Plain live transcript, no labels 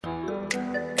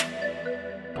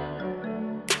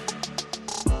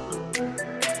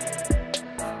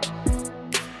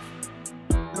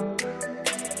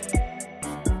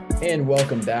And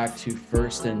welcome back to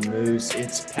First and Moose.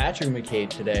 It's Patrick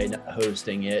McCabe today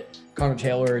hosting it. Connor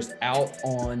Taylor is out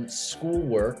on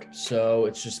schoolwork, so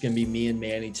it's just going to be me and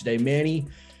Manny today. Manny,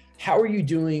 how are you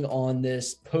doing on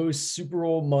this post Super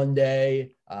Bowl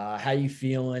Monday? How you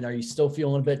feeling? Are you still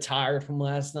feeling a bit tired from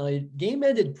last night? Game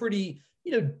ended pretty,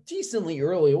 decently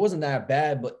early. It wasn't that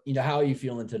bad, but how are you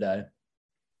feeling today?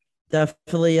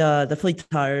 Definitely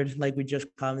tired. Like we just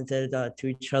commented to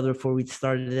each other before we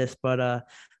started this, but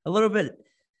a little bit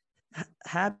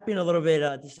happy and a little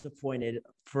bit disappointed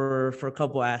for a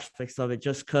couple aspects of it.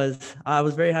 Just because I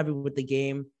was very happy with the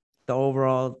game, the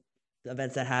overall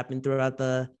events that happened throughout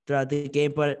the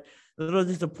game, but a little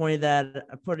disappointed that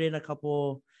I put in a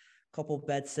couple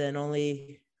bets and I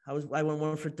went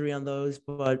 1 for 3 on those,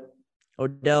 but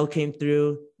Odell came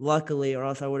through luckily, or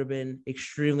else I would have been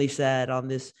extremely sad on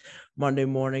this Monday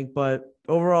morning. But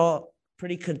overall,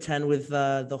 pretty content with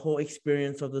the whole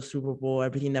experience of the Super Bowl,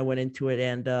 everything that went into it,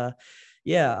 and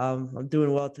I'm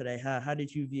doing well today. How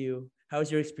did you view? How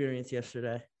was your experience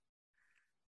yesterday?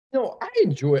 No, I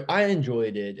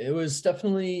enjoyed it. It was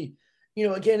definitely,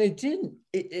 again, it didn't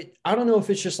it I don't know if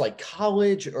it's just like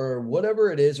college or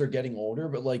whatever it is or getting older,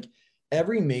 but like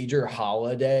every major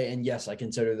holiday, and yes, I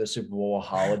consider the Super Bowl a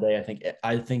holiday.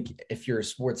 I think if you're a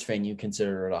sports fan, you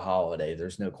consider it a holiday.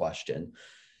 There's no question.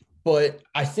 But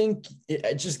I think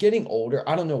just getting older,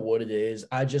 I don't know what it is.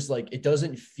 I just like it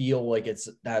doesn't feel like it's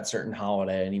that certain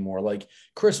holiday anymore. Like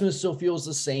Christmas still feels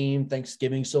the same,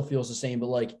 Thanksgiving still feels the same, but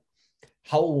like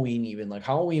Halloween, even like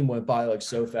Halloween went by like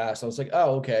so fast. I was like,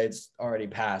 oh, okay, it's already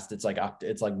passed. It's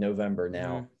like November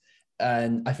now. Mm-hmm.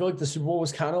 And I feel like the Super Bowl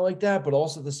was kind of like that, but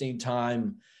also at the same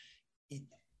time,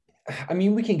 I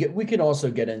mean, we can also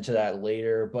get into that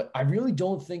later, but I really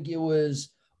don't think it was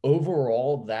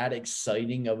overall that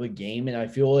exciting of a game. And I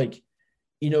feel like,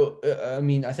 I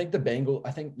mean, I think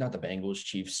not the Bengals,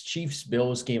 Chiefs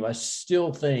Bills game, I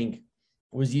still think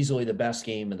was easily the best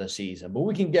game of the season. But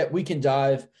we can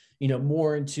dive,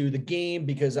 more into the game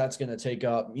because that's going to take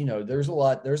up, there's a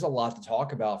lot to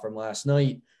talk about from last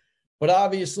night. But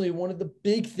obviously, one of the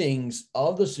big things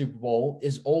of the Super Bowl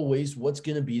is always what's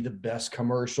going to be the best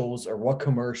commercials or what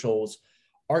commercials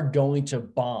are going to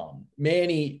bomb.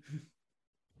 Manny,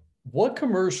 what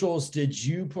commercials did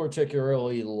you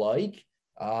particularly like?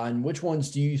 And which ones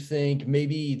do you think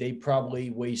maybe they probably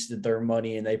wasted their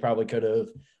money and they probably could have,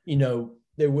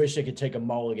 they wish they could take a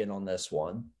mulligan on this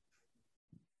one?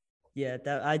 Yeah,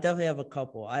 I definitely have a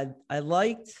couple. The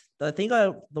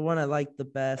one I liked the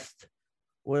best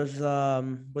was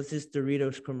this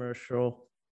Doritos commercial.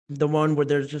 The one where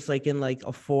there's just like in like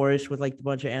a forest with like a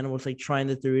bunch of animals like trying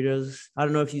the Doritos. I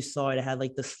don't know if you saw it. It had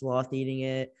like the sloth eating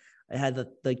it. It had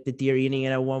the deer eating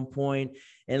it at one point.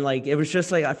 And like it was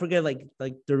just like I forget like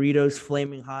Doritos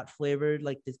flaming hot flavored,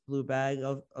 like this blue bag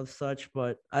of such.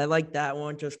 But I like that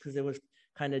one just because it was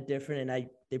kind of different and I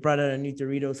they brought out a new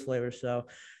Doritos flavor. So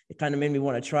it kind of made me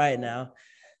want to try it now.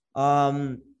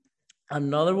 Um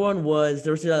Another one was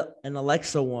there was an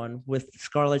Alexa one with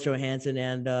Scarlett Johansson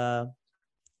and I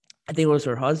think it was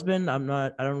her husband. I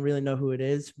don't really know who it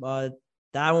is, but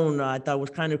that one I thought was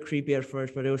kind of creepy at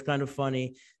first, but it was kind of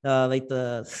funny. Like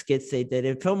the skits they did,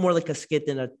 it felt more like a skit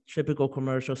than a typical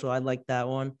commercial, so I liked that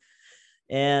one.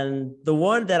 And the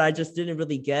one that I just didn't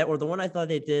really get, or the one I thought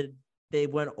they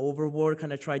went overboard,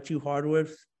 kind of tried too hard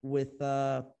with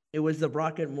it was the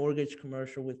Rocket Mortgage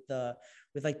commercial with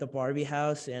like the Barbie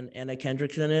house and Anna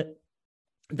Kendrick's in it.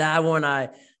 That one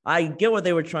I get what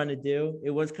they were trying to do.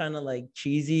 It was kind of like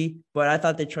cheesy, but I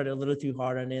thought they tried a little too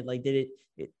hard on it. Like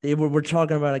they were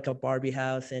talking about like a Barbie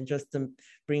house and just to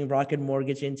bring Rocket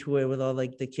Mortgage into it with all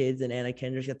like the kids and Anna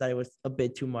Kendrick. I thought it was a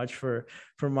bit too much for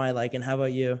my liking. How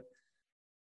about you?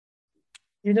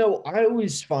 I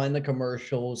always find the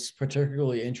commercials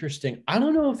particularly interesting. I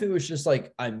don't know if it was just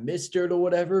like I missed it or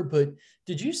whatever, but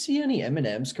did you see any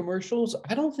M&M's commercials?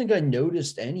 I don't think I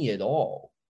noticed any at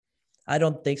all. I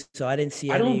don't think so. I didn't see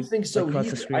I don't any think like so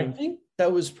across the either. I screen. think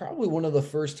that was probably one of the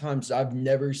first times I've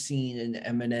never seen an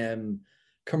M&M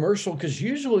commercial because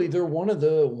usually they're one of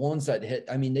the ones that hit.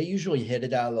 I mean, they usually hit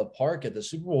it out of the park at the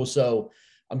Super Bowl. So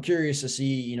I'm curious to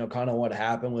see, kind of what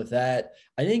happened with that.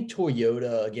 I think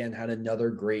Toyota again had another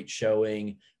great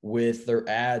showing with their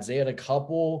ads. They had a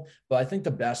couple, but I think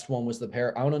the best one was I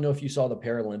don't know if you saw the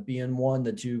Paralympian one,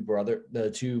 the two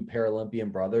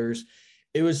Paralympian brothers.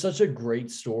 It was such a great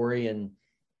story and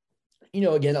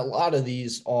again, a lot of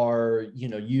these are,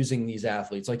 using these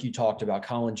athletes, like you talked about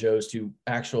Colin Jost, who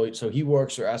actually, so he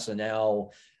works for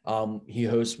SNL. He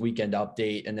hosts Weekend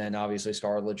Update, and then obviously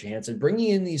Scarlett Johansson, bringing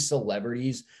in these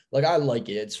celebrities. Like, I like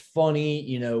it. It's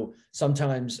funny,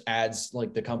 sometimes ads,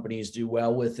 like, the companies do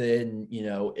well with it, and,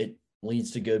 it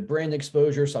leads to good brand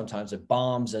exposure. Sometimes it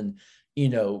bombs, and,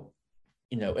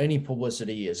 any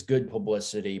publicity is good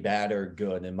publicity, bad or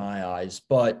good in my eyes.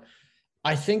 But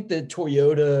I think that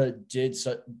Toyota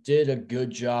did a good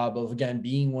job of, again,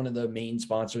 being one of the main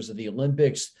sponsors of the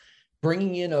Olympics,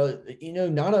 bringing in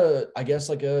not I guess,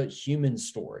 like a human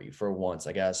story for once,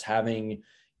 I guess, having,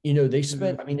 they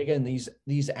spent, I mean, again,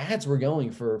 these ads were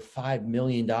going for $5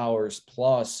 million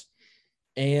plus.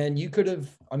 And you could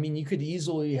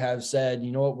easily have said,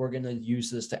 you know what, we're going to use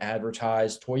this to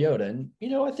advertise Toyota. And,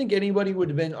 I think anybody would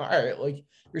have been, all right, like,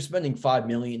 you're spending $5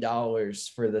 million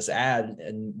for this ad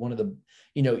and one of the,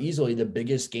 easily the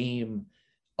biggest game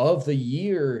of the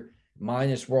year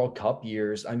minus World Cup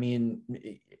years. I mean,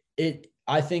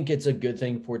 I think it's a good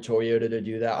thing for Toyota to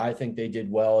do that. I think they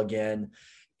did well again.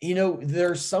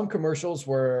 There's some commercials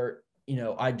where,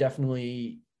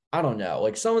 I don't know.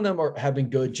 Like, some of them have been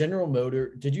good. General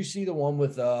Motor. Did you see the one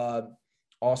with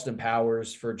Austin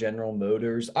Powers for General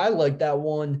Motors? I like that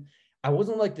one. I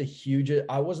wasn't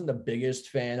the biggest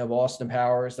fan of Austin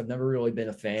Powers. I've never really been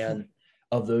a fan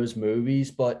of those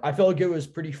movies, but I felt like it was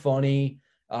pretty funny.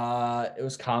 It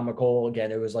was comical.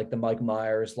 Again, it was like the Mike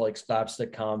Myers, like,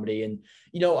 slapstick comedy. And,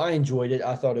 I enjoyed it.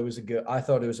 I thought it was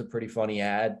a pretty funny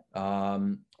ad.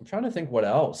 I'm trying to think what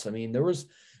else. I mean, there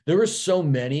were so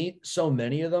many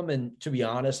of them. And to be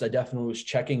honest, I definitely was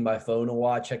checking my phone a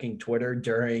lot, checking Twitter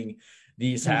during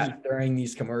these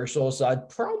commercials. So I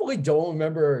probably don't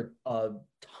remember a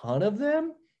ton of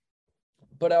them,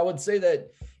 but I would say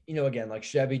that, again, like,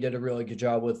 Chevy did a really good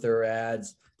job with their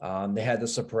ads. They had the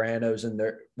Sopranos in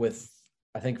there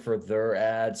I think, for their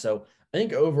ad. So I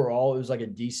think overall it was like a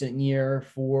decent year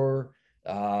for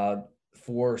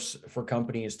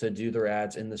companies to do their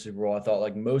ads in the Super Bowl. I thought,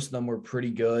 like, most of them were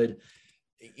pretty good.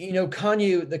 The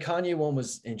Kanye one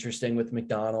was interesting with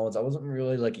McDonald's. I wasn't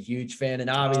really, like, a huge fan. And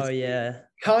obviously,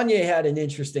 Kanye had an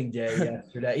interesting day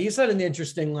yesterday. He's had an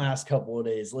interesting last couple of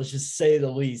days, let's just say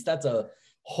the least. That's a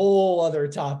whole other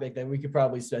topic that we could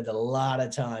probably spend a lot of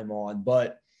time on.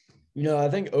 But, I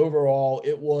think overall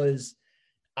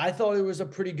I thought it was a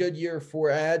pretty good year for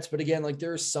ads. But again, like,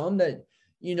 there's some that,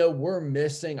 we're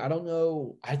missing. I don't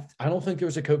know. I don't think there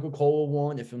was a Coca-Cola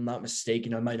one. If I'm not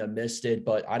mistaken, I might have missed it,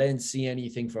 but I didn't see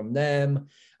anything from them.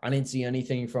 I didn't see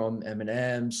anything from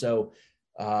M&M. So,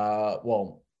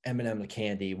 M&M the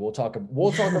candy. We'll talk about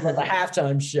the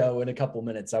halftime show in a couple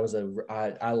minutes. I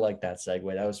like that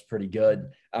segue. That was pretty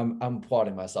good. I'm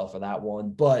applauding myself for that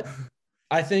one. But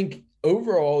I think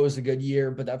overall it was a good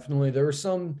year, but definitely there were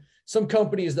some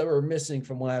companies that were missing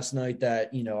from last night that,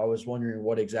 I was wondering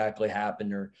what exactly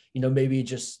happened, or, maybe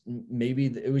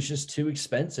it was just too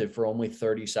expensive for only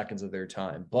 30 seconds of their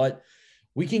time. But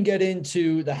we can get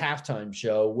into the halftime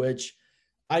show, which,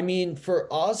 I mean,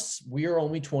 for us, we are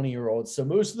only 20-year-olds. So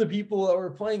most of the people that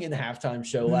were playing in the halftime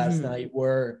show last night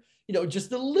were,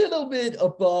 just a little bit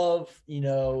above,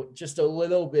 just a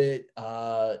little bit,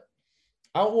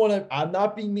 I'm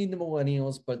not being mean to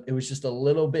millennials, but it was just a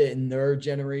little bit in their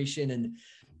generation. And,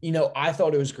 I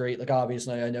thought it was great. Like,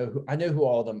 obviously I know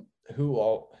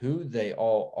who they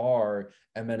all are.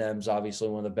 Eminem's obviously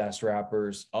one of the best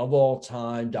rappers of all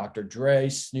time. Dr. Dre,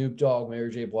 Snoop Dogg, Mary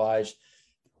J. Blige,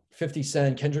 50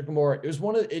 Cent, Kendrick Lamar.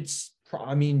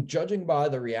 Judging by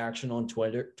the reaction on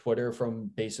Twitter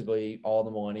from basically all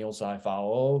the millennials I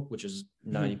follow, which is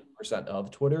 90%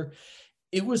 of Twitter,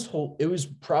 it was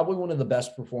probably one of the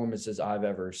best performances I've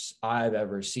ever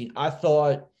seen. I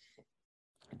thought,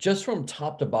 just from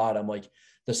top to bottom, like,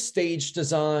 the stage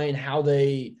design, how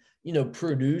they,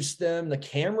 produced them, the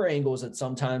camera angles that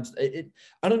sometimes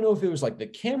I don't know if it was like the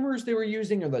cameras they were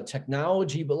using or the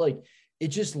technology, but, like, it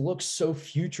just looks so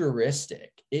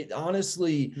futuristic. It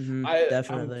honestly,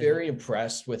 I'm very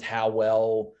impressed with how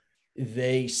well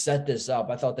they set this up.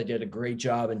 I thought they did a great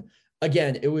job. And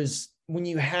again, it was when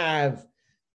you have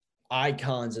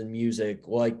icons in music,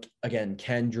 like, again,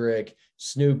 Kendrick,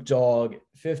 Snoop Dogg,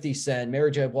 50 Cent,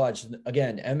 Mary J. Blige,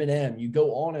 again, Eminem, you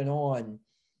go on and on,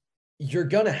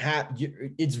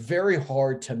 it's very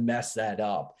hard to mess that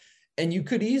up. And you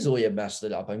could easily have messed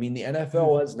it up. I mean, the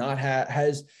NFL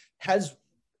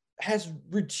has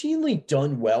routinely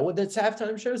done well with its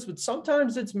halftime shows, but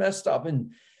sometimes it's messed up.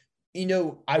 And,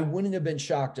 I wouldn't have been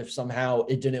shocked if somehow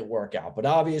it didn't work out, but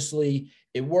obviously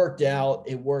it worked out.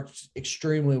 It worked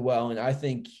extremely well. And I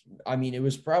think,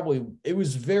 it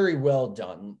was very well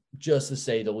done, just to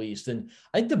say the least. And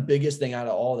I think the biggest thing out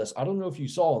of all this, I don't know if you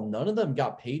saw, none of them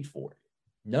got paid for it.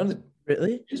 None of them.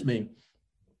 Really? Excuse me.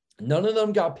 None of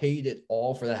them got paid at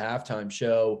all for the halftime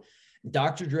show.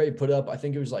 Dr. Dre put up, I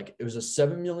think it was a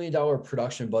 $7 million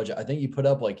production budget. I think he put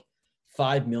up like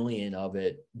 5 million of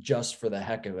it just for the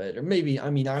heck of it. Or maybe, I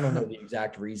mean, I don't know the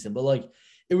exact reason, but like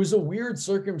it was a weird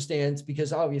circumstance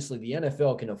because obviously the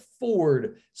NFL can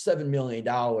afford $7 million.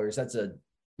 That's a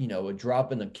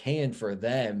drop in the can for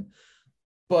them.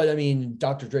 But I mean,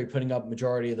 Dr. Dre putting up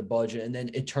majority of the budget and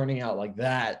then it turning out like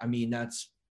that. I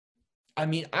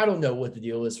don't know what the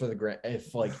deal is for the grant.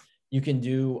 If like you can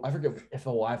do, I forget if a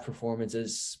live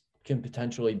performance can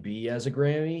potentially be as a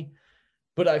Grammy,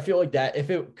 but I feel like that if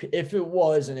it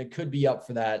was and it could be up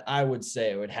for that, I would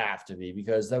say it would have to be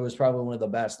because that was probably one of the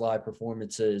best live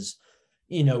performances,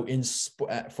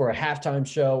 for a halftime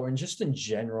show and just in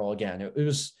general. Again,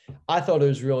 I thought it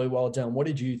was really well done. What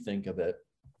did you think of it?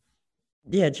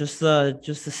 Yeah, just the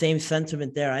same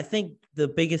sentiment there. I think the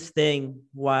biggest thing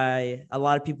why a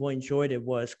lot of people enjoyed it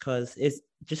was because it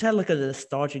just had like a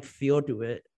nostalgic feel to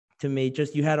it. To me,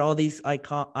 just you had all these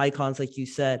icons, like you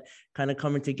said, kind of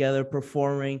coming together,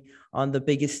 performing on the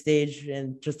biggest stage,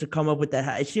 and just to come up with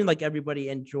that, it seemed like everybody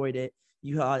enjoyed it.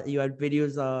 You had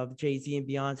videos of Jay-Z and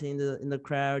Beyonce in the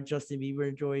crowd, Justin Bieber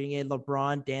enjoying it,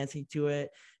 LeBron dancing to it.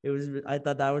 I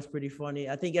thought that was pretty funny.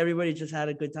 I think everybody just had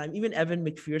a good time. Even Evan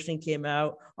McPherson came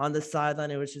out on the sideline.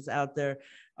 It was just out there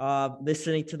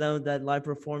listening to them, that live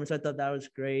performance. I thought that was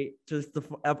great. Just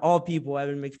of all people,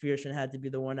 Evan McPherson had to be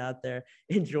the one out there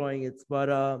enjoying it.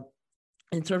 But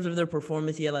in terms of their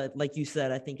performance, yeah, like you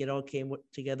said, I think it all came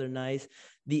together nice.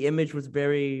 The image was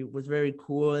very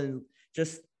cool, and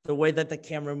just the way that the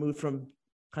camera moved from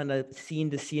kind of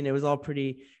scene to scene, it was all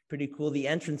pretty cool. The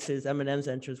entrances, Eminem's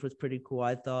entrance was pretty cool,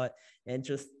 I thought, and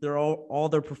just all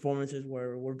their performances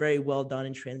were very well done,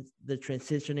 and the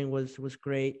transitioning was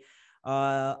great.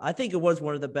 I think it was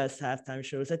one of the best halftime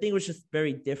shows. I think it was just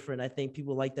very different. I think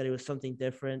people liked that it was something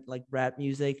different, like rap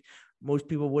music. Most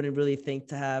people wouldn't really think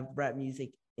to have rap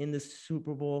music in the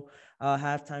Super Bowl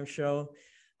halftime show.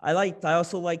 I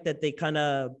also like that they kind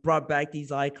of brought back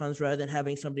these icons rather than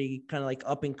having somebody kind of like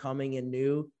up and coming and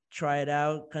new try it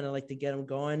out, kind of like to get them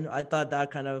going. I thought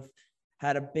that kind of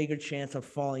had a bigger chance of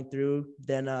falling through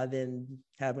than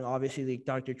having obviously like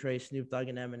Dr. Dre, Snoop Dogg,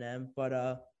 and Eminem.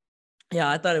 But yeah,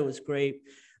 I thought it was great.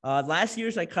 Last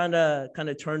year's I kind of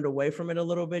turned away from it a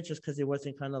little bit just because it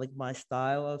wasn't kind of like my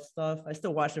style of stuff. I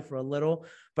still watched it for a little,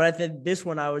 but I think this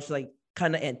one I was like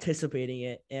kind of anticipating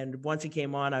it. And once it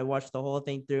came on, I watched the whole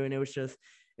thing through, and it was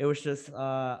just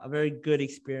a very good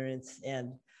experience,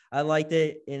 and I liked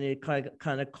it, and it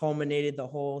kind of culminated the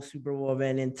whole Super Bowl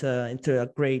event into a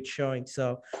great showing.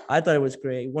 So I thought it was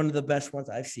great, one of the best ones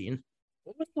I've seen.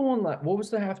 What was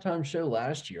the halftime show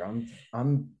last year?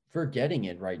 I'm forgetting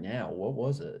it right now. What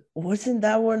was it? Wasn't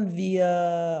that one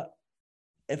the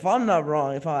if I'm not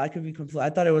wrong, if I could be complete, I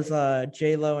thought it was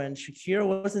J Lo and Shakira.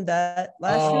 Wasn't that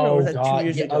last year or Oh was that two God.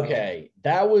 years Yeah, ago? okay.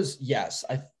 That was yes.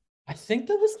 I think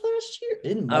that was last year.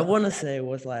 It I might. want to say it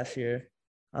was last year,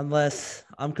 unless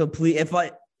I'm complete.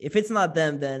 If it's not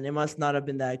them, then it must not have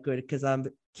been that good because I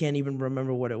can't even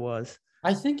remember what it was.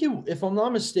 I think it if I'm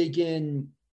not mistaken,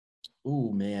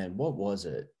 oh man, what was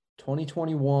it?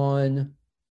 2021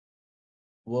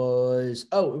 it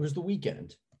was the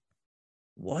weekend.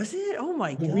 Was it? Oh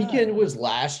my The weekend god. was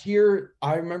last year.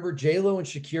 I remember J Lo and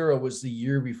Shakira was the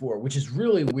year before, which is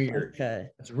really weird. Okay.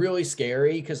 It's really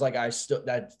scary because like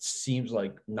that seems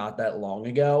like not that long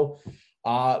ago.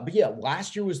 But yeah,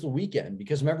 last year was the weekend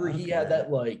because remember he had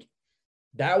Okay.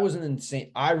 that was an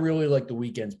insane. I really like the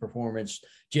weekend's performance.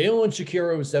 J Lo and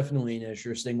Shakira was definitely an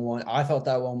interesting one. I thought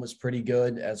that one was pretty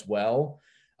good as well.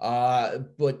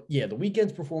 But yeah, the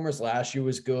weekend's performance last year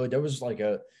was good. There was like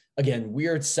again,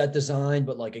 weird set design,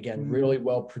 but like again, Mhm. really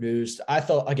well produced. I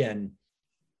thought again,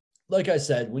 like I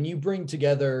said, when you bring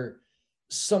together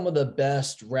some of the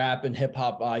best rap and hip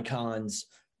hop icons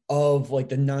of like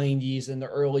the 90s and the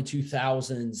early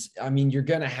 2000s, I mean, you're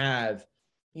going to have,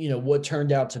 what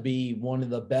turned out to be one of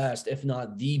the best, if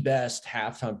not the best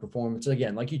halftime performance.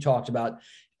 Again, like you talked about,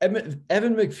 Evan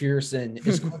McPherson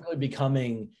is quickly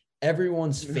becoming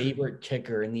everyone's favorite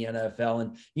kicker in the NFL.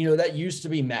 And, that used to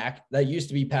be that used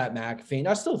to be Pat McAfee. And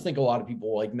I still think a lot of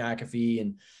people like McAfee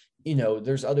and,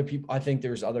 there's other people. I think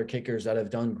there's other kickers that have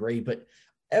done great, but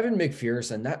Evan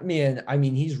McPherson, that man, I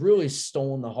mean, he's really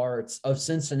stolen the hearts of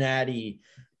Cincinnati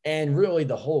and really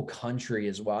the whole country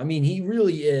as well. I mean, he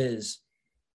really is.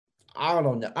 I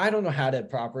don't know. I don't know how to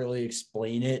properly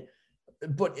explain it,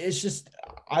 but it's just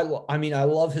I mean I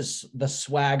love the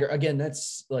swagger. Again,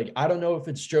 that's like I don't know if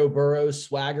it's Joe Burrow's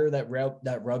swagger that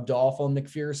rubbed off on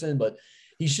McPherson, but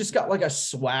he's just got like a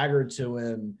swagger to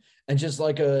him and just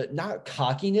like a not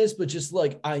cockiness, but just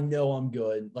like I know I'm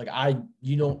good. Like I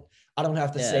don't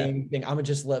have to say anything. I'm gonna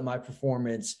just let my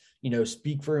performance,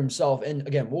 speak for himself. And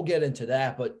again, we'll get into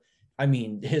that, but I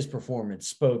mean, his performance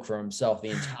spoke for himself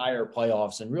the entire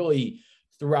playoffs and really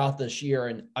throughout this year.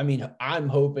 And I mean, I'm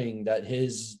hoping that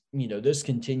this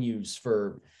continues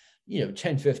for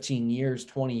 10, 15 years,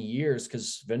 20 years,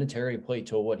 because Vinatieri played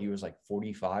till what he was like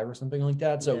 45 or something like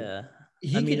that. So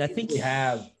he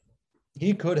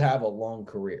could have a long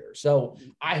career. So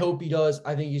I hope he does.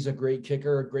 I think he's a great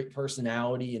kicker, a great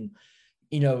personality. And,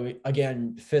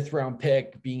 again, 5th round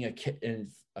pick being a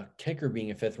kicker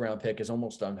being a 5th round pick is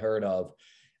almost unheard of.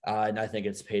 And I think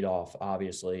it's paid off,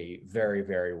 obviously, very,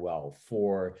 very well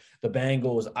for the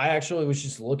Bengals. I actually was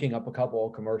just looking up a couple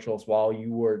of commercials while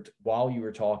you were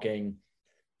talking.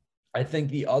 I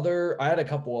think I had a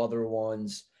couple other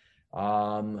ones.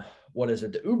 What is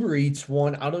it? The Uber Eats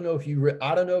one. I don't know if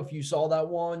you saw that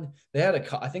one.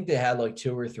 I think they had like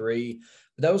 2 or 3,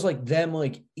 but that was like them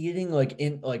like eating like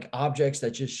in like objects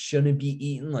that just shouldn't be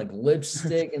eaten, like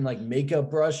lipstick and like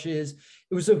makeup brushes.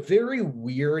 It was a very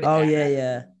weird. Oh,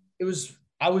 yeah.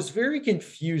 I was very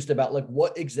confused about like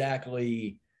what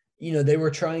exactly, they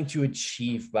were trying to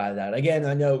achieve by that. Again,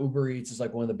 I know Uber Eats is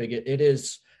like one of the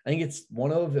biggest, I think it's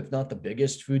one of, if not the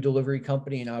biggest food delivery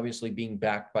company, and obviously being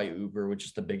backed by Uber, which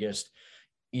is the biggest,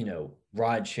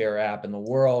 ride share app in the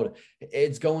world,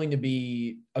 it's going to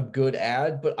be a good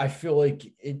ad, but I feel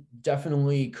like it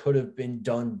definitely could have been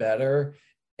done better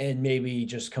and maybe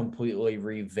just completely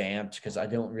revamped, because I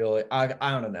don't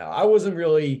know. I wasn't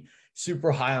really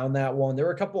super high on that one. There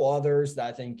were a couple others that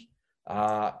I think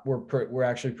we're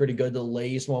actually pretty good. The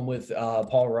Lay's one with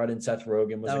Paul Rudd and Seth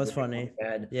Rogen was funny.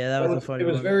 And yeah, that was a funny.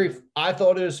 I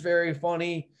thought it was very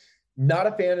funny. Not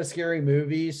a fan of scary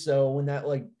movies, so when that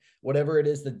like whatever it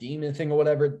is, the demon thing or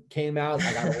whatever came out,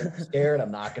 I got a little scared.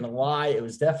 I'm not gonna lie, it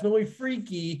was definitely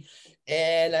freaky,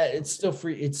 and it still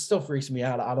freaks me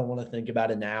out. I don't want to think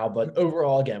about it now, but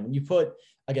overall, again, when you put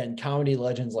comedy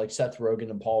legends like Seth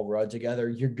Rogen and Paul Rudd together,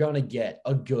 you're gonna get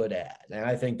a good ad, and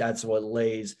I think that's what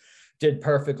Lay's did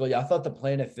perfectly. I thought the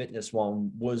Planet Fitness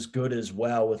one was good as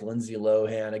well with Lindsay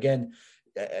Lohan. Again,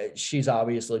 she hasn't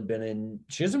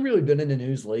really been in the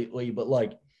news lately, but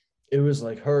like it was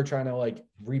like her trying to like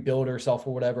rebuild herself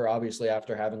or whatever, obviously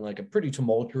after having like a pretty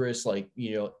tumultuous, like,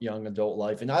 young adult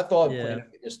life. And I thought Planet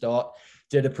Fitness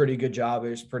did a pretty good job.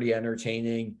 It was pretty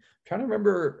entertaining. I'm trying to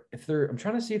remember I'm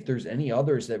trying to see if there's any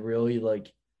others that really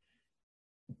like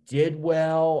did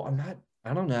well.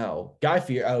 I don't know. Guy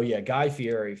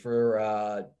Fieri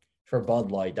for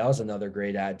Bud Light. That was another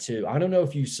great ad too. I don't know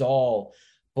if you saw,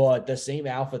 but the same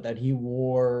outfit that he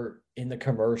wore in the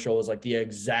commercial was like the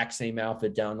exact same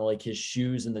outfit down to like his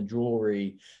shoes and the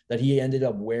jewelry that he ended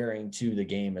up wearing to the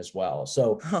game as well.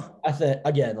 So I think,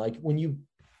 again, like when you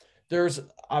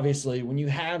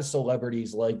have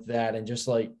celebrities like that, and just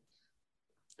like,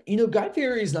 Guy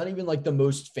Fieri is not even like the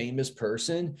most famous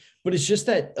person, but it's just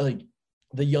that like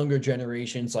the younger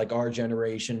generations, like our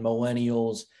generation,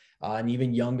 millennials, and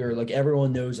even younger, like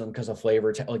everyone knows them because of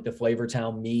like the Flavor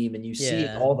Town meme, and you see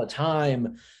it all the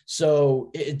time. So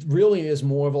it really is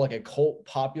more of like a cult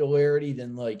popularity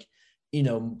than like,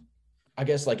 I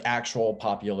guess like actual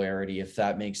popularity, if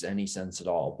that makes any sense at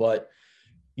all. But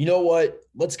you know what?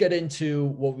 Let's get into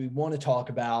what we want to talk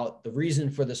about. The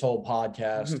reason for this whole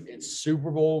podcast, it's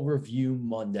Super Bowl Review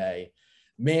Monday.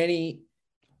 Manny,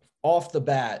 off the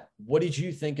bat, what did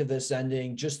you think of this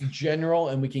ending? Just general,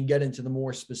 and we can get into the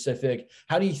more specific.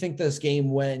 How do you think this game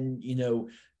went?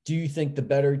 Do you think the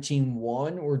better team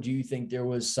won, or do you think there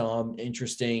was some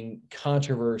interesting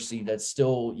controversy that's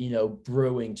still,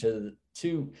 brewing to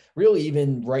really,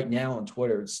 even right now on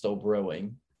Twitter, it's still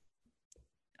brewing?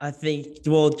 I think,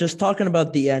 well, just talking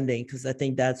about the ending, because I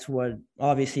think that's what,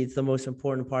 obviously, it's the most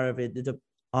important part of it,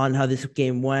 on how this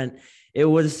game went. It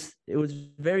was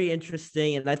very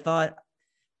interesting, and I thought,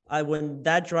 when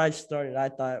that drive started, I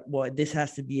thought, well, this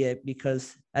has to be it,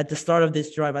 because at the start of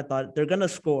this drive, I thought they're gonna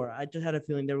score. I just had a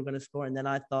feeling they were gonna score, and then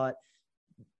I thought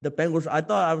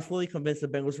I was fully convinced the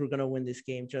Bengals were gonna win this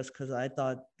game, just because I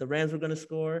thought the Rams were gonna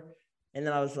score. And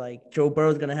then I was like, Joe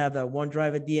Burrow's going to have that one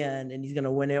drive at the end and he's going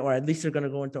to win it, or at least they're going to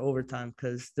go into overtime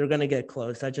because they're going to get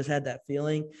close. I just had that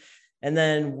feeling. And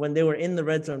then when they were in the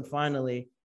red zone finally,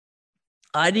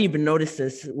 I didn't even notice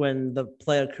this when the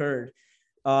play occurred.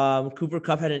 Cooper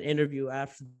Kupp had an interview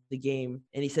after the game,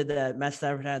 and he said that Matt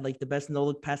Stafford had like the best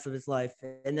no-look pass of his life.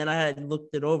 And then I had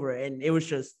looked it over, and it was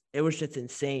just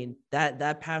insane.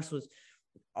 That pass was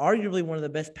arguably one of the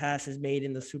best passes made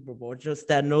in the Super Bowl. Just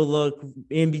that no look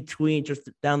in between, just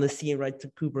down the seam right to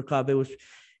Cooper Kupp.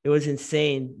 it was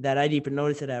insane that I didn't even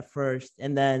notice it at first.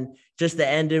 And then just to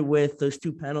end it with those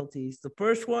two penalties. The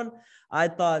first one, I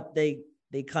thought they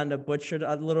kind of butchered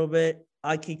a little bit.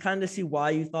 I can kind of see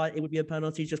why you thought it would be a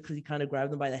penalty just because he kind of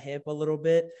grabbed him by the hip a little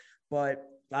bit, but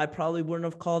I probably wouldn't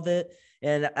have called it.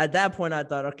 And at that point, I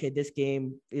thought, okay, this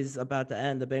game is about to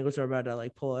end. The Bengals are about to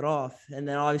like pull it off. And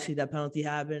then obviously that penalty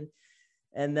happened.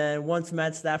 And then once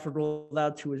Matt Stafford rolled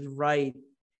out to his right,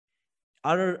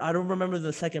 I don't remember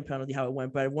the second penalty how it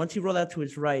went, but once he rolled out to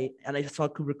his right, and I saw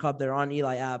Cooper Kupp there on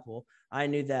Eli Apple, I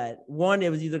knew that one,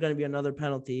 it was either going to be another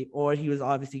penalty or he was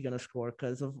obviously going to score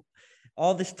because of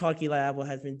all this talk Eli Apple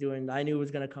has been doing. I knew it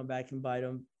was going to come back and bite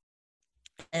him,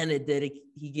 and it did.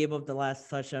 He gave up the last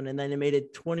touchdown, and then it made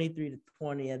it 23-20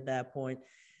 at that point.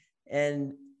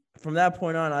 And from that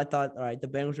point on, I thought, all right, the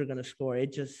Bengals are going to score.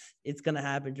 It's going to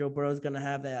happen. Joe Burrow is going to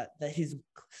have that his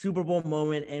Super Bowl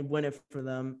moment and win it for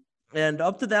them. And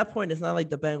up to that point, it's not like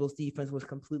the Bengals defense was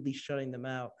completely shutting them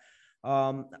out.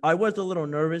 I was a little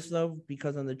nervous, though,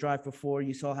 because on the drive before,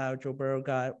 you saw how Joe Burrow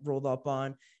got rolled up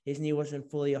on. His knee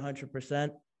wasn't fully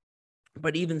 100%.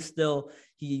 But even still,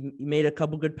 he made a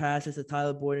couple good passes to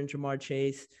Tyler Boyd and Jamar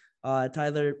Chase. Not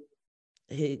Tyler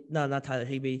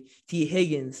Higbee. T.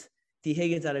 Higgins. T.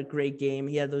 Higgins had a great game.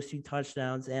 He had those 2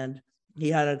 touchdowns, and he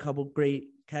had a couple great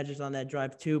catches on that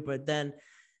drive, too. But then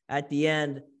at the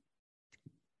end,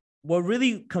 what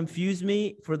really confused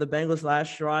me for the Bengals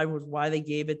last drive was why they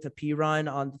gave it to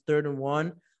Perine on the 3rd and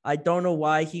 1. I don't know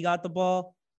why he got the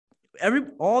ball.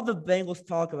 All the Bengals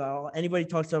talk about, anybody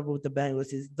talks about with the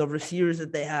Bengals is the receivers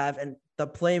that they have and the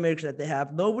playmakers that they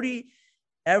have. Nobody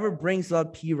ever brings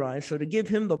up Perine. So to give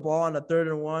him the ball on the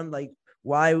 3rd and 1, like,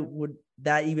 why would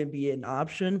that even be an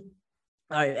option?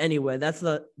 All right, anyway,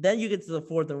 then you get to the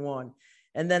 4th and 1.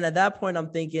 And then at that point, I'm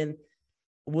thinking,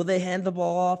 will they hand the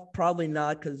ball off? Probably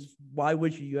not, because why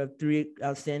would you? You have 3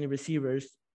 outstanding receivers.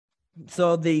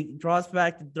 So they draws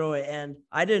back to throw it, and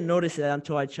I didn't notice it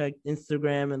until I checked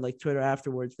Instagram and like Twitter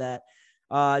afterwards that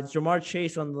Jamar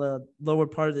Chase on the lower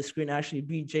part of the screen actually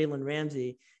beat Jalen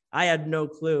Ramsey. I had no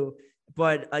clue,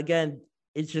 but again,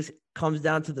 it just comes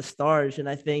down to the stars, and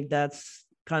I think that's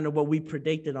kind of what we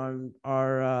predicted on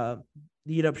our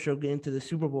lead-up show into the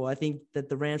Super Bowl. I think that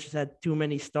the Rams just had too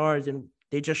many stars, and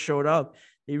they just showed up.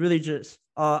 They really just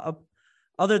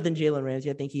other than Jalen Ramsey,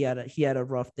 I think he had a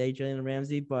rough day, Jalen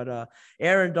Ramsey. But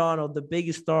Aaron Donald, the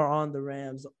biggest star on the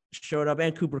Rams, showed up,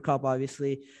 and Cooper Kupp,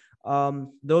 obviously.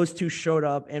 Those 2 showed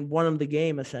up and won them the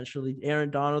game, essentially.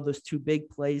 Aaron Donald, those 2 big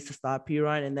plays to stop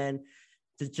Perine, and then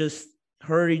to just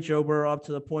hurry Joe Burrow up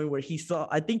to the point where he saw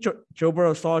 – I think Joe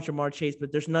Burrow saw Jamar Chase,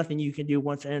 but there's nothing you can do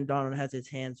once Aaron Donald has his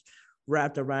hands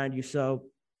wrapped around you. So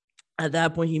at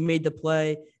that point, he made the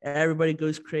play. Everybody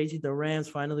goes crazy. The Rams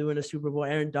finally win a Super Bowl.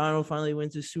 Aaron Donald finally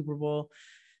wins a Super Bowl.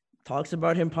 Talks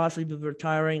about him possibly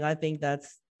retiring. I think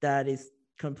that is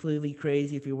completely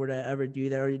crazy if he were to ever do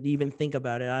that or even think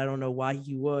about it. I don't know why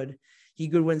he would. He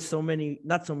could win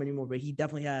not so many more, but he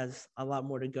definitely has a lot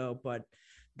more to go. But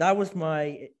those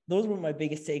were my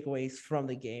biggest takeaways from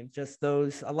the game. Just a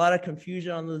lot of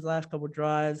confusion on those last couple of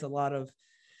drives, a lot of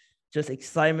just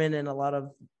excitement and a lot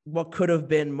of what could have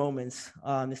been moments,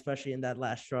 especially in that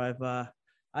last drive. I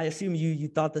assume you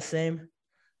thought the same.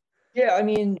 Yeah, I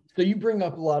mean, so you bring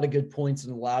up a lot of good points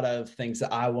and a lot of things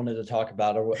that I wanted to talk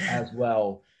about as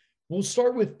well. We'll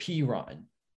start with Perine.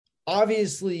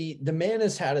 Obviously, the man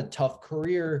has had a tough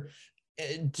career.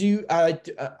 God,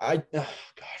 I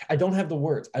don't have the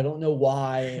words. I don't know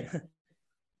why.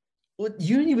 Well,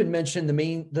 you didn't even mention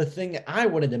the thing that I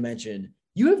wanted to mention.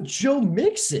 You have Joe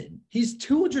Mixon. He's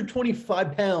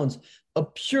 225 pounds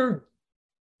of pure,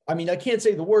 I mean, I can't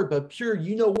say the word, but pure,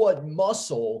 you know what,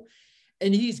 muscle.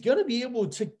 And he's going to be able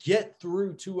to get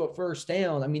through to a first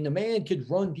down. I mean, the man could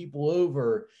run people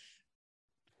over.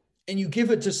 And you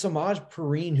give it to Samaj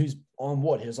Perine, who's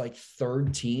on his like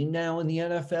 3rd team now in the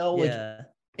NFL. Yeah. Like,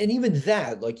 and even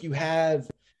that, like you have,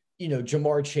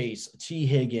 Jamar Chase, T.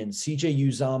 Higgins, CJ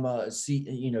Uzama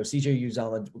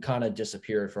kind of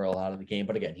disappeared for a lot of the game.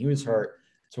 But again, he was hurt.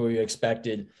 That's what we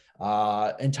expected.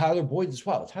 And Tyler Boyd as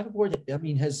well. Tyler Boyd, I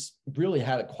mean, has really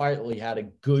quietly had a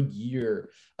good year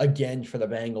again for the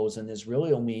Bengals and is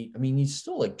really only, I mean, he's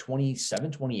still like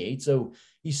 27, 28. So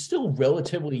he's still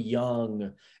relatively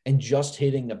young and just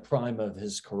hitting the prime of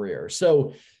his career.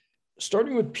 So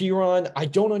starting with Perine, I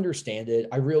don't understand it.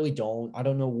 I really don't. I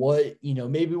don't know what,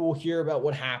 maybe we'll hear about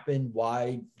what happened,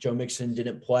 why Joe Mixon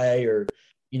didn't play or,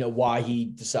 why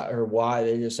why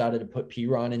they decided to put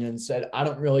Perine in instead. I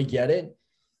don't really get it.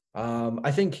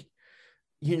 I think,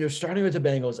 starting with the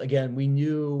Bengals, again, we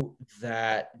knew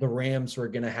that the Rams were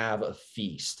going to have a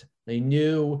feast. They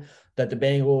knew that the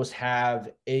Bengals have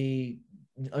a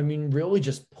I mean, really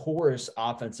just porous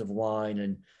offensive line.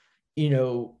 And, you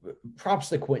know, props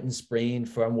to Quentin Sprain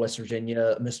from West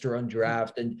Virginia, Mr.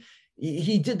 Undraft. And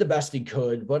he did the best he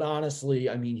could, but honestly,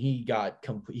 I mean, he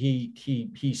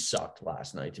sucked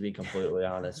last night, to be completely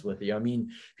honest with you. I mean,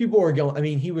 people were going, I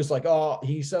mean, he was like, oh,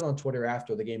 he said on Twitter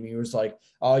after the game, he was like,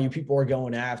 oh, you people are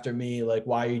going after me. Like,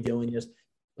 why are you doing this?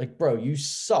 Like, bro, you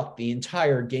sucked the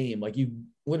entire game. Like, you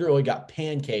literally got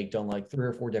pancaked on like 3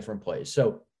 or 4 different plays.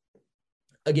 So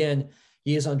again,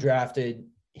 he is undrafted.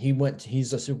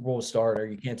 He's a Super Bowl starter.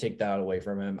 You can't take that away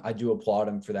from him. I do applaud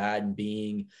him for that and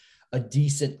being a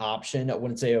decent option. I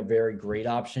wouldn't say a very great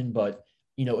option, but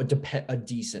you know, a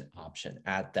decent option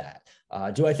at that.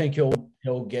 Do I think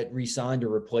he'll get re-signed or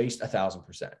replaced?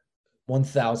 1,000%,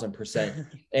 1,000%.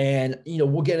 And you know,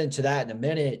 we'll get into that in a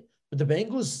minute. But the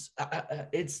Bengals,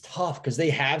 it's tough because they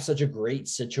have such a great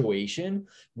situation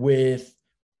with,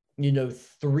 you know,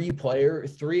 3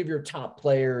 of your top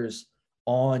players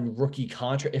on rookie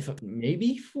contract, if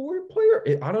maybe 4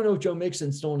 player. I don't know if Joe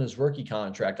Mixon's still in his rookie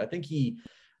contract. I think he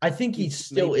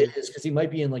still is, because he might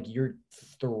be in like year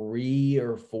 3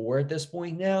 or 4 at this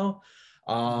point now.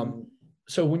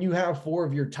 So when you have 4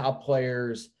 of your top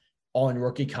players on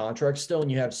rookie contracts still,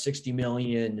 and you have 60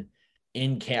 million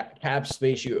in cap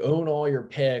space, you own all your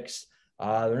picks.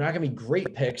 They're not going to be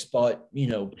great picks, but, you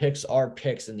know, picks are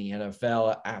picks in the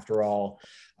NFL after all.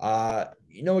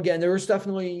 You know, again, there was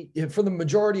definitely, for the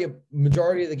majority of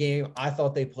the game, I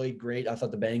thought they played great. I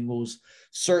thought the Bengals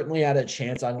certainly had a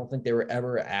chance. I don't think they were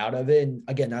ever out of it. And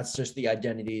again, that's just the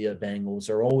identity of the Bengals.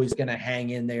 They're always going to hang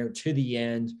in there to the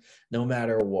end, no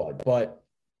matter what. But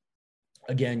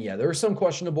again, yeah, there were some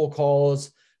questionable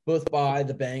calls, both by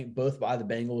the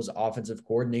Bengals offensive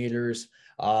coordinators,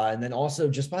 and then also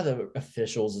just by the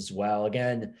officials as well.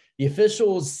 Again, the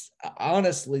officials,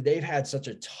 honestly, they've had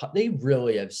they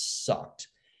really have sucked.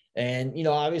 And, you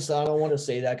know, obviously I don't want to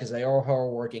say that because they are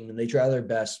hardworking and they try their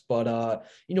best. But,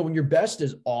 you know, when your best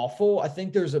is awful, I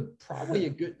think there's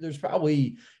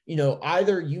probably, you know,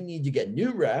 either you need to get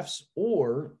new refs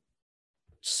or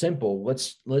simple.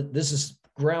 This is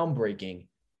groundbreaking.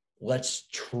 Let's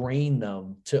train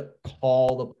them to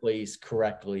call the plays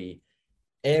correctly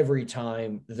every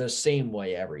time, the same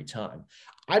way every time.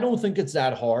 I don't think it's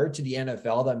that hard. To the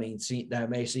NFL, that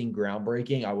may seem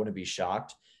groundbreaking. I wouldn't be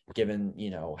shocked, given,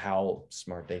 you know, how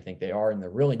smart they think they are, and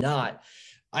they're really not.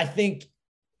 I think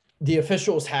the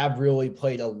officials have really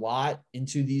played a lot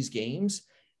into these games,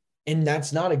 and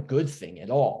that's not a good thing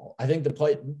at all. I think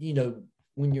you know,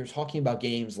 when you're talking about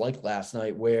games like last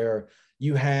night where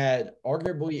you had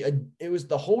arguably it was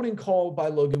the holding call by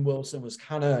Logan Wilson was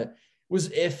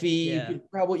iffy. Yeah.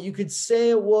 You could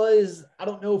say it was. I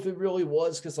don't know if it really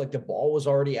was, because like the ball was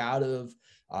already out of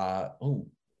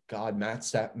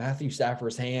Matthew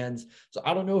Stafford's hands. So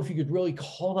I don't know if you could really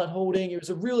call that holding.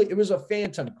 It was a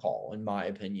phantom call, in my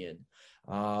opinion.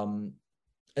 And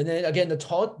then again,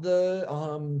 what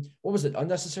was it?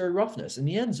 Unnecessary roughness in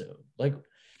the end zone. Like,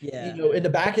 you know, in the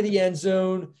back of the end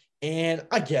zone. And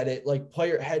I get it, like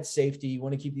player head safety, you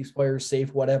want to keep these players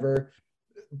safe, whatever.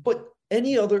 But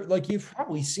any other, like, you've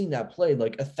probably seen that play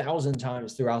like 1,000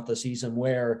 times throughout the season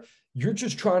where you're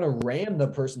just trying to ram the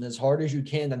person as hard as you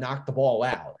can to knock the ball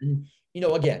out. And, you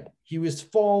know, again, he was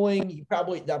falling.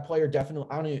 That player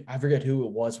definitely, I forget who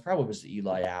it was. Probably was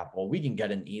Eli Apple. We can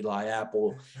get an Eli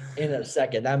Apple in a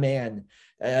second. That man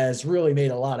has really made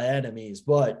a lot of enemies,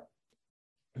 but,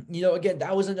 you know, again,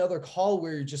 that was another call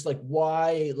where you're just like,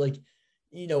 why? Like,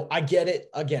 you know, I get it.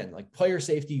 Again, like player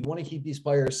safety, you want to keep these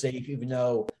players safe, even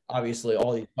though obviously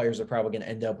all these players are probably going to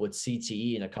end up with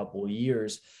CTE in a couple of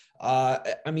years. I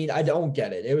mean, I don't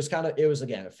get it. It was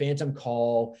again, a phantom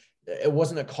call. It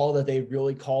wasn't a call that they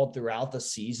really called throughout the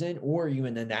season or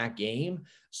even in that game.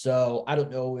 So I don't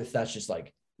know if that's just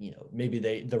like, you know, maybe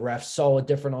the refs saw it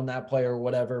different on that player or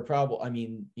whatever. Probably, I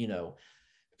mean, you know,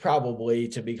 probably,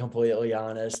 to be completely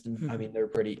honest. I mean,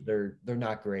 they're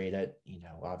not great at, you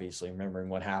know, obviously remembering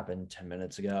what happened 10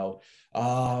 minutes ago.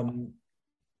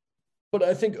 But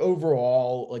I think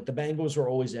overall, like the Bengals were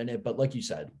always in it, but like you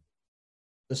said,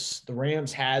 the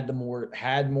Rams had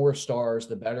more stars,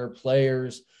 the better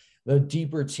players, the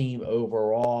deeper team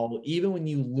overall. Even when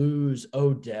you lose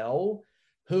Odell,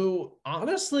 who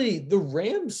honestly, the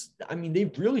Rams, I mean, they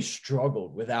really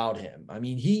struggled without him. I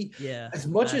mean, as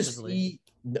much massively.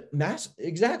 They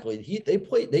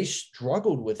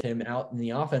struggled with him out in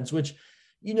the offense, which,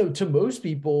 you know, to most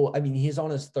people, I mean, he's on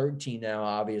his third team now,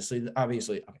 obviously.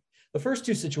 Okay. The first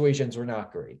 2 situations were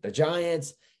not great. The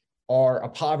Giants are a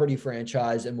poverty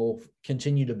franchise and will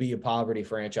continue to be a poverty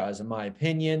franchise, in my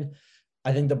opinion.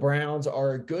 I think the Browns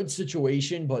are a good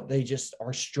situation, but they just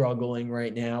are struggling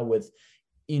right now with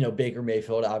Baker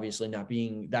Mayfield obviously not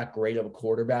being that great of a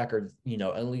quarterback, or,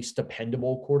 at least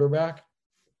dependable quarterback.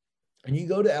 And you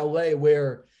go to LA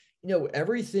where,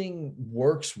 everything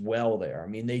works well there. I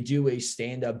mean, they do a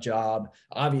stand-up job,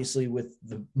 obviously, with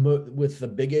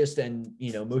the biggest and,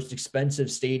 most expensive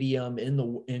stadium in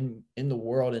the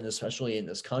world, and especially in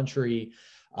this country,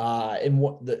 in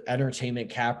what the entertainment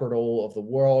capital of the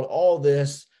world. All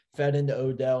this fed into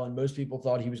Odell, and most people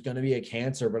thought he was going to be a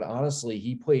cancer, but honestly,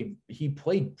 he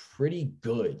played pretty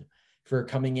good for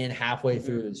coming in halfway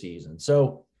through the season.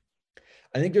 So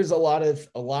I think there's a lot of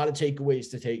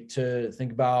takeaways to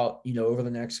think about, over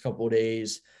the next couple of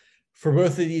days for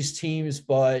both of these teams.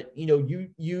 But,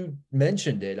 you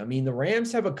mentioned it. I mean, the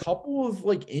Rams have a couple of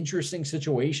interesting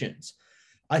situations.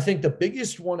 I think the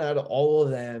biggest one out of all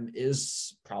of them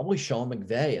is probably Sean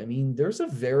McVay. I mean, there's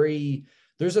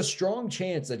a strong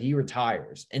chance that he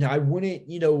retires. And I wouldn't,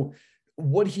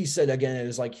 what he said again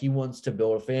is he wants to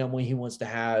build a family. He wants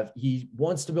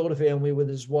to build a family with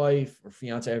his wife or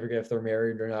fiance, I forget if they're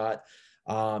married or not.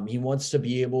 He wants to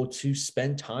be able to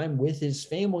spend time with his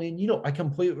family. And, I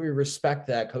completely respect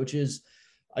that.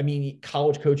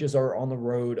 College coaches are on the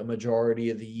road a majority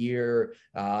of the year,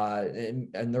 and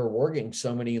they're working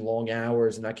so many long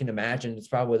hours. And I can imagine it's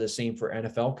probably the same for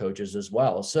NFL coaches as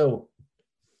well. So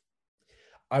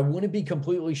I wouldn't be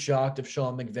completely shocked if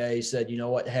Sean McVay said, you know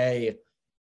what, hey,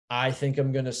 I think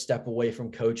I'm going to step away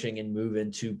from coaching and move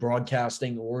into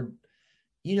broadcasting, or,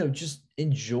 just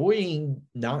enjoying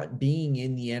not being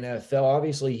in the NFL.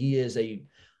 Obviously, he is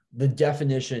the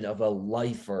definition of a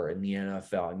lifer in the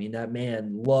NFL. I mean, that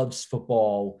man loves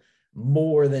football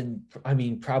more than,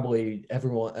 probably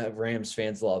everyone, Rams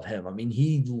fans love him. I mean,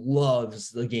 he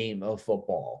loves the game of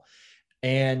football.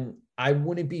 And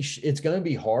it's going to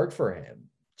be hard for him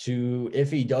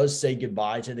if he does say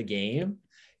goodbye to the game.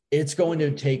 It's going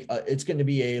to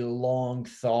be a long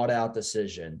thought out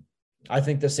decision. I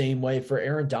think the same way for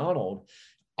Aaron Donald.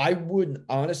 I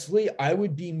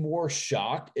would be more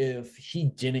shocked if he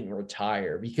didn't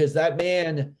retire, because that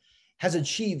man has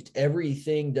achieved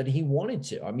everything that he wanted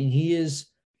to. He is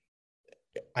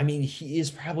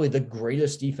probably the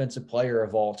greatest defensive player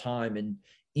of all time, and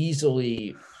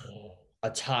easily a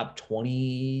top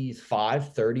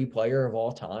 25, 30 player of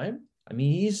all time.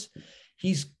 He's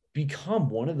become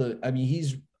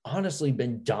he's honestly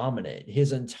been dominant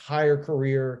his entire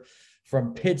career,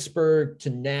 from Pittsburgh to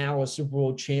now a Super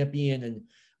Bowl champion.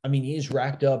 And he's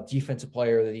racked up defensive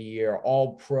player of the year,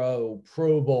 all pro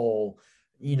Bowl,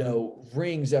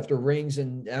 rings after rings.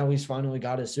 And now he's finally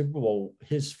got his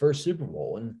first Super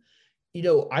Bowl. And,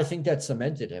 I think that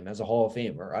cemented him as a Hall of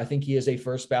Famer. I think he is a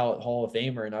first ballot Hall of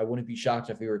Famer, and I wouldn't be shocked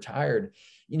if he retired.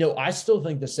 I still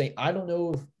think the same. I don't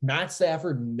know if Matt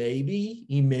Stafford, maybe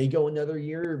he may go another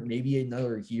year, maybe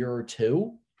another year or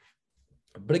two.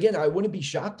 But again, I wouldn't be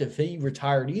shocked if he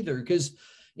retired either, because,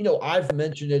 I've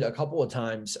mentioned it a couple of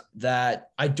times that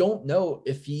I don't know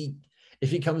if he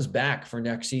comes back for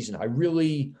next season.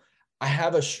 I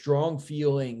have a strong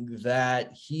feeling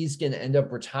that he's going to end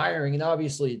up retiring. And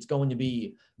obviously it's going to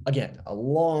be, again, a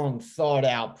long thought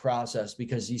out process,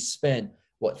 because he spent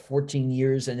 14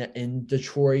 years in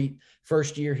Detroit.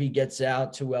 First year he gets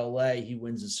out to LA, he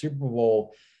wins the Super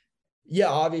Bowl. Yeah,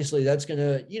 obviously that's going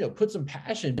to, put some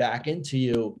passion back into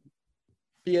you.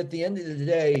 But at the end of the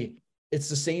day, it's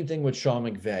the same thing with Sean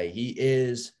McVay.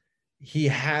 He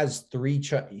has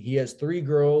three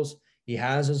girls. He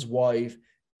has his wife.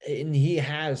 And he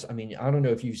has, I don't know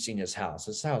if you've seen his house.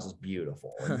 His house is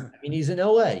beautiful. He's in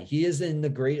LA. He is in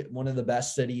one of the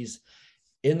best cities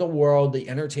in the world, the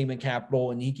entertainment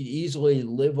capital, and he could easily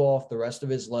live off the rest of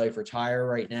his life, retire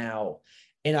right now.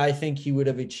 And I think he would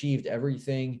have achieved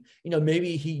everything.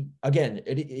 Maybe he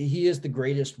is the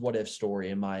greatest what if story,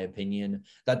 in my opinion,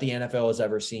 that the NFL has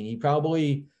ever seen. He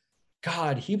probably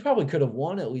could have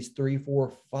won at least 3,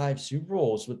 4, 5 Super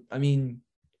Bowls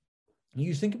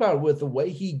you think about it, with the way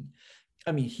he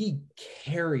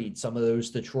carried some of those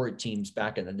Detroit teams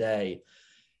back in the day.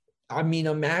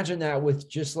 Imagine that with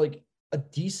just a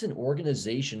decent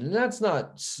organization. And that's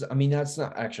not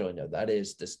actually, no, that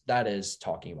is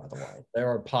talking about the Lions.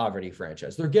 They're a poverty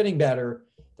franchise. They're getting better.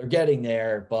 They're getting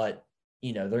there, but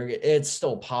it's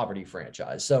still a poverty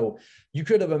franchise. So you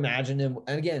could have imagined him.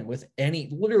 And again, with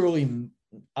literally,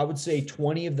 I would say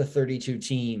 20 of the 32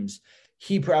 teams,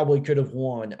 he probably could have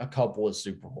won a couple of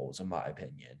Super Bowls, in my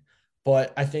opinion.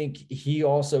 But I think he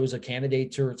also is a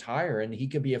candidate to retire, and he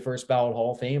could be a first ballot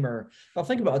Hall of Famer. Now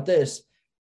think about this.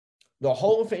 The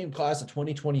Hall of Fame class of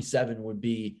 2027 would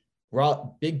be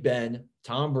Big Ben,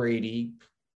 Tom Brady,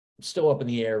 still up in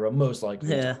the air, but most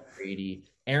likely Tom Brady,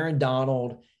 Aaron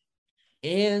Donald,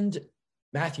 and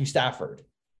Matthew Stafford.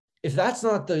 if that's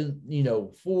not the,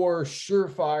 for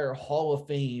surefire Hall of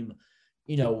Fame,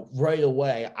 right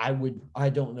away, I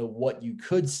don't know what you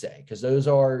could say, because those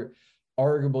are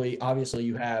arguably, obviously,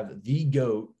 you have the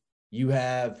GOAT, you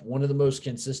have one of the most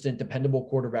consistent, dependable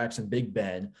quarterbacks in Big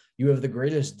Ben, you have the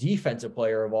greatest defensive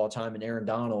player of all time in Aaron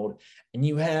Donald, and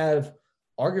you have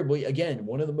arguably, again,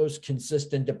 one of the most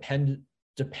consistent,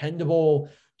 dependable,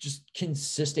 just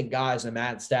consistent guys in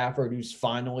Matt Stafford, who's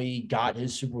finally got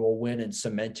his Super Bowl win and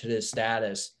cemented his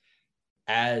status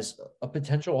as a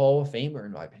potential Hall of Famer,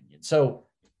 in my opinion. So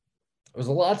it was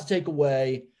a lot to take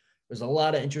away. There's a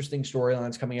lot of interesting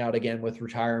storylines coming out again with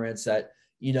retirements that,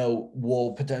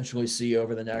 we'll potentially see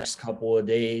over the next couple of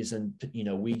days and,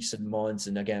 weeks and months.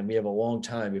 And again, we have a long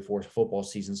time before football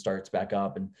season starts back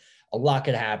up, and a lot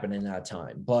could happen in that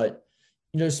time. But,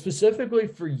 specifically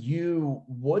for you,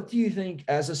 what do you think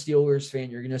as a Steelers fan?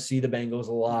 You're going to see the Bengals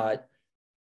a lot.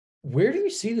 Where do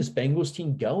you see this Bengals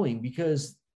team going?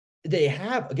 Because they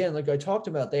have, again, like I talked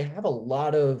about, they have a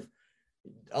lot of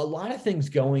things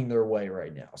going their way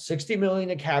right now. 60 million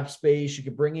in cap space. You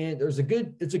could bring in, it's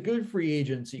a good free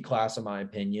agency class, in my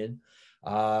opinion.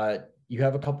 You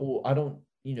have a couple,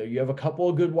 you have a couple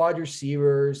of good wide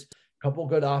receivers, a couple of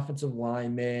good offensive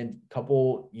linemen,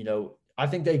 I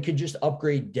think they could just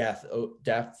upgrade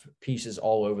depth pieces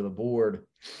all over the board,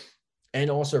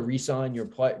 and also re-sign your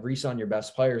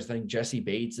best players. I think Jesse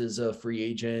Bates is a free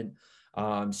agent.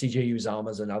 CJ Uzama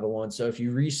is another one. So if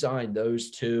you re-sign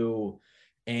those two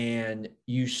and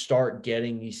you start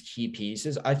getting these key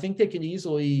pieces, I think they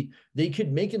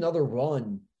could make another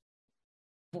run.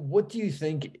 But what do you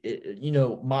think?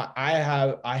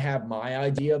 I have my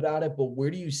idea about it, but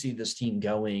where do you see this team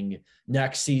going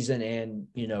next season and,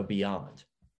 beyond?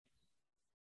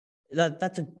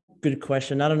 That's a good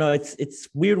question. I don't know. It's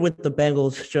weird with the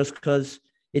Bengals just because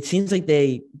it seems like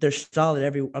they're solid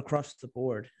across the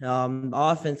board.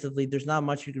 Offensively, there's not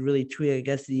much you could really tweak. I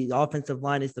guess the offensive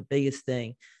line is the biggest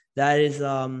thing. That is,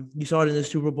 you saw it in the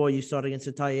Super Bowl. You saw it against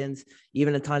the Titans,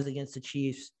 even at times against the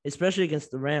Chiefs, especially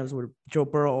against the Rams, where Joe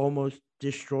Burrow almost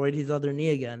destroyed his other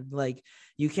knee again. Like,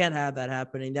 you can't have that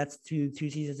happening. That's two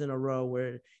seasons in a row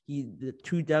where the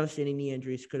two devastating knee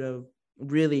injuries could have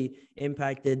really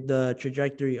impacted the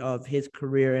trajectory of his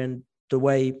career and the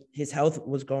way his health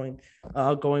was going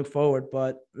forward.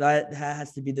 But that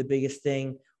has to be the biggest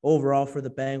thing overall for the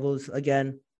Bengals.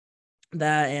 Again,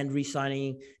 that and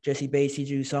re-signing Jesse Bates,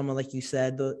 CJ Uzama, like you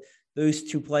said, those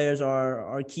two players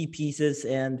are key pieces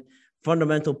and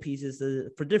fundamental pieces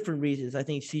for different reasons. I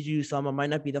think CJ Uzama might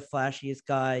not be the flashiest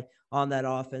guy on that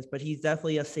offense, but he's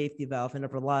definitely a safety valve and a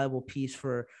reliable piece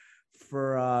for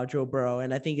Joe Burrow.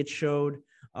 And I think it showed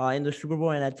in the Super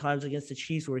Bowl and at times against the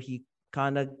Chiefs, where he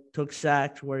kind of took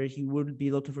sacks, where he would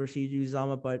be looking for CJ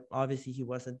Uzama, but obviously he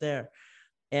wasn't there.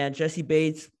 And Jesse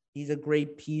Bates, he's a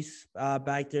great piece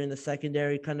back there in the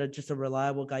secondary, kind of just a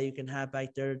reliable guy you can have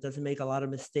back there. Doesn't make a lot of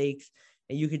mistakes,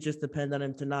 and you could just depend on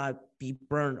him to not be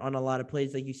burnt on a lot of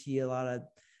plays, like you see a lot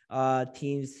of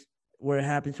teams where it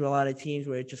happens to a lot of teams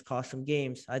where it just costs them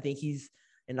games. I think he's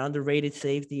an underrated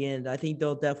safety, and I think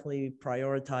they'll definitely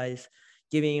prioritize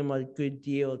giving him a good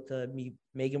deal to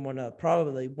make him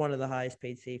probably one of the highest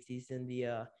paid safeties in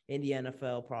the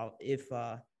NFL,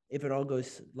 if it all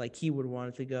goes like he would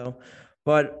want it to go.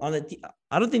 But I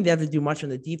don't think they have to do much on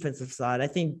the defensive side. I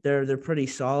think they're pretty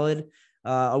solid.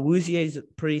 Awuzie is a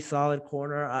pretty solid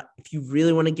corner. If you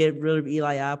really want to get rid of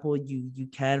Eli Apple, you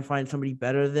can find somebody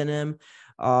better than him.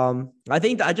 I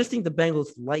just think the Bengals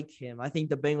like him. I think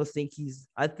the Bengals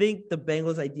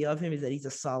idea of him is that he's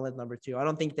a solid number two. I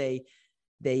don't think they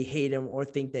hate him or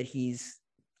think that he's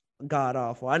god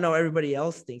awful. I know everybody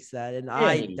else thinks that, and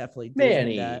I definitely do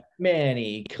think that.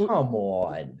 Manny, come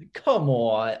on.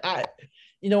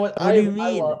 You know what? What do you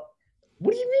mean?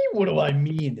 What do you mean? What do I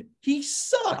mean? He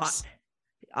sucks.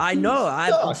 I know.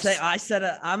 I'm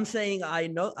saying I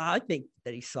know. I think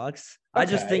that he sucks. Okay. I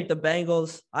just think the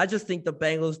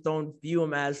Bengals don't view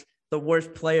him as the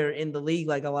worst player in the league,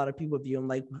 like a lot of people view him,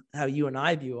 like how you and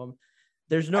I view him.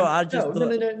 There's no. I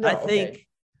think. Okay.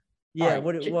 Yeah. Right.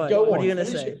 What are you gonna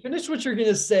say? Finish what you're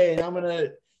gonna say, and I'm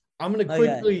gonna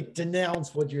quickly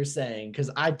denounce what you're saying, because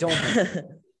I don't.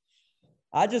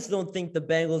 I just don't think the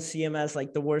Bengals see him as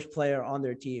like the worst player on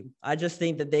their team. I just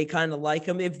think that they kind of like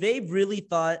him. If they really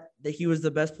thought that he was the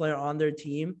best player on their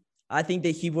team, I think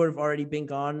that he would have already been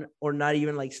gone or not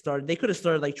even like started. They could have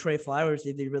started like Trey Flowers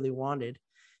if they really wanted,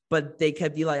 but they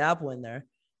kept Eli Apple in there.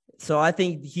 So I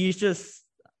think he's just.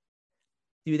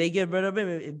 Do they get rid of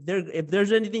him? If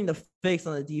there's anything to fix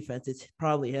on the defense, it's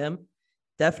probably him.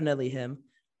 Definitely him.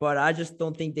 but I just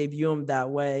don't think they view him that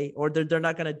way, or they're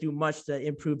not going to do much to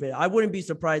improve it. I wouldn't be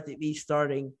surprised if he's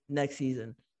starting next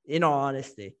season, in all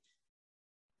honesty.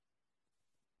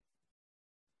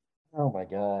 Oh my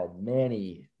God,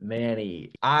 Manny.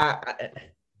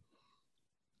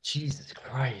 Jesus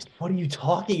Christ, what are you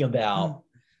talking about?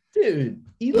 Dude,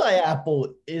 Eli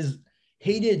Apple is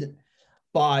hated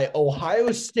by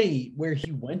Ohio State, where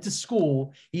he went to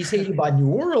school. He's hated by New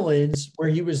Orleans, where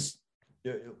he was.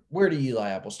 Where did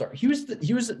Eli Apple start? He was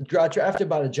drafted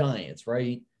by the Giants,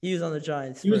 right? He was on the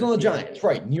Giants. He was on the Giants,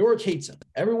 right? New York hates him.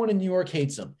 Everyone in New York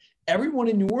hates him. Everyone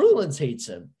in New Orleans hates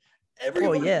him.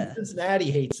 Everyone in Cincinnati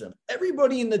hates him.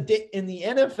 Everybody in the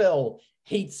NFL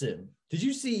hates him. Did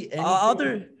you see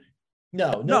anything?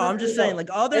 No, I'm just saying, like,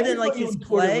 other than like his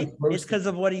play, it's because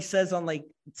of what he says on like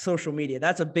social media.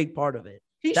 That's a big part of it.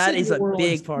 That is a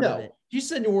big part of it. You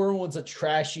said New Orleans a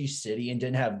trashy city and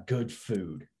didn't have good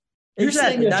food.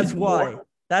 Exactly. That's why.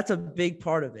 That's a big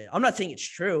part of it. I'm not saying it's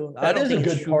true. I don't think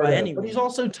it's true by anyone. But he's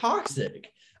also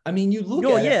toxic. I mean, you look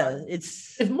at it.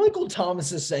 It's if Michael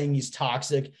Thomas is saying he's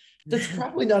toxic, that's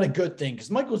probably not a good thing,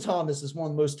 because Michael Thomas is one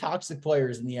of the most toxic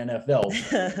players in the NFL.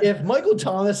 If Michael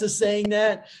Thomas is saying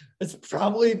that, it's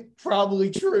probably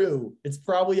true. It's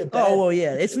probably a bad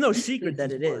it's no secret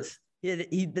that it is.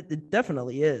 It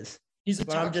definitely is. He's a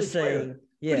toxic I'm just player. saying,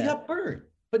 But he got burned.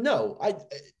 But no,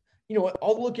 you know what?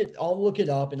 I'll look it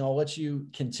up and I'll let you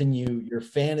continue your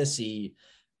fantasy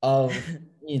of,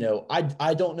 you know,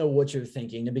 I don't know what you're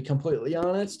thinking, to be completely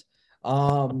honest.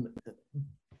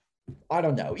 I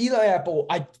don't know. Eli Apple,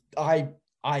 I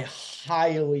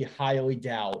highly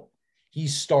doubt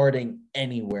he's starting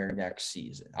anywhere next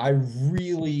season. I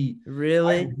really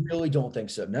don't think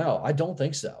so. No, I don't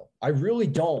think so. I really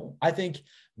don't. I think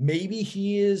maybe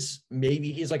he's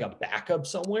like a backup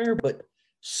somewhere, but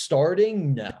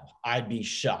starting, no. I'd be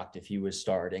shocked if he was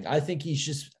starting. I think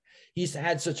he's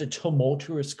had such a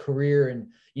tumultuous career, and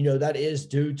you know that is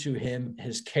due to him,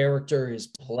 his character, his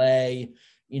play.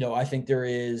 You know, I think there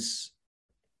is,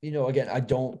 you know, again, I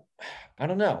don't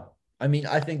know. I mean,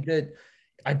 I think that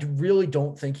I really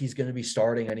don't think he's going to be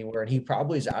starting anywhere, and he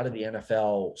probably is out of the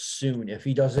NFL soon if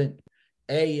he doesn't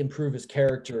A, improve his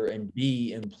character, and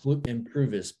B,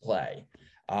 improve his play.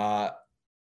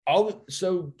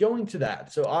 So going to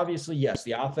that. So obviously, yes,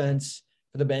 the offense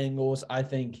for the Bengals, I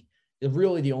think is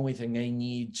really the only thing they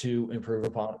need to improve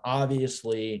upon,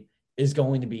 obviously, is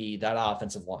going to be that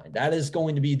offensive line. That is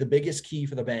going to be the biggest key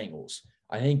for the Bengals.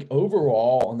 I think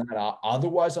overall on that,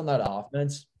 otherwise on that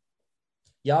offense,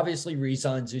 you obviously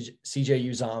re-signed CJ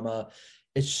Uzomah.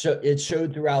 It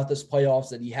showed throughout this playoffs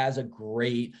that he has a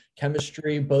great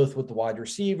chemistry, both with the wide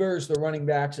receivers, the running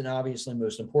backs, and obviously,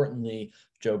 most importantly,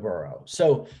 Joe Burrow.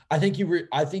 So I think you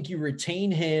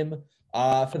retain him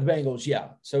for the Bengals. Yeah.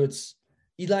 So it's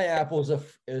Eli Apple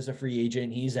is a free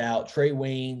agent. He's out. Trey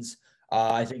Waynes,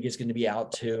 I think, is going to be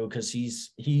out too, because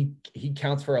he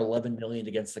counts for $11 million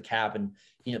against the cap, and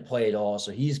he didn't play at all.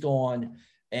 So he's gone.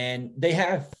 And they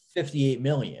have $58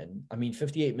 million. I mean,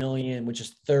 $58 million, which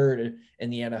is third in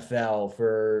the NFL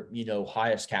for, you know,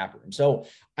 highest cap room. So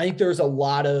I think there's a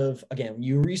lot of, again,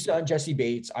 you re-sign Jesse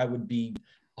Bates, I would be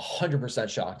 100%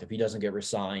 shocked if he doesn't get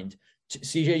re-signed.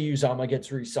 CJ Uzomah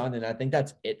gets re-signed, and I think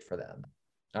that's it for them.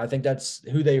 I think that's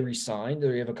who they re-signed.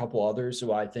 They have a couple others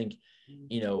who I think,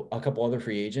 you know, a couple other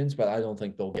free agents, but I don't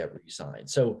think they'll get re-signed.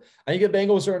 So I think the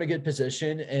Bengals are in a good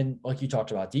position. And like you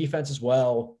talked about, defense as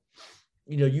well.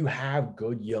 You know, you have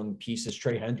good young pieces.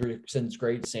 Trey Hendrickson's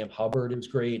great. Sam Hubbard is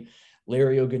great.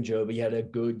 Larry Ogunjobi had a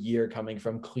good year coming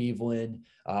from Cleveland.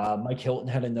 Mike Hilton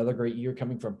had another great year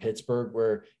coming from Pittsburgh,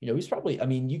 where, you know, he's probably, I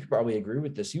mean, you could probably agree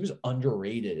with this. He was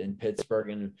underrated in Pittsburgh,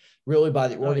 and really by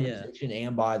the organization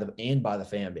and by the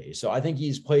fan base. So I think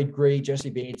he's played great. Jesse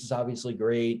Bates is obviously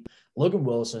great. Logan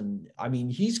Wilson, I mean,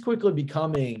 he's quickly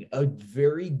becoming a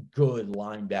very good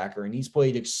linebacker, and he's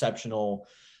played exceptional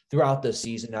throughout this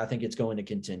season. I think it's going to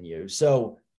continue.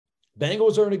 So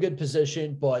Bengals are in a good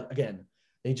position, but again,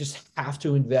 they just have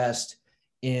to invest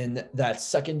in that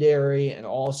secondary and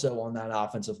also on that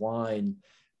offensive line.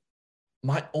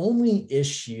 My only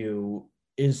issue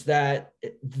is that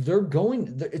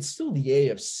it's still the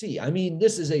AFC. I mean,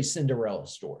 this is a Cinderella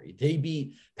story. They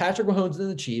beat Patrick Mahomes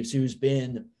and the Chiefs, who's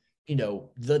been, you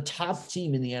know, the top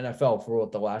team in the NFL for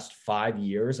the last 5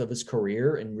 years of his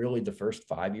career, and really the first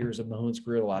 5 years of Mahomes'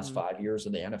 career, the last 5 years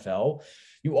of the NFL.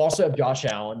 You also have Josh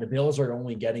Allen. The Bills are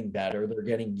only getting better. They're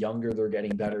getting younger. They're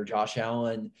getting better. Josh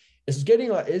Allen is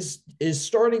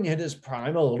starting to hit his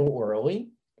prime a little early.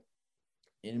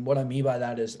 And what I mean by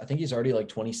that is I think he's already like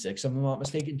 26, if I'm not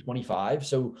mistaken, 25.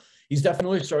 So he's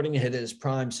definitely starting to hit his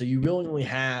prime. So you really only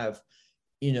have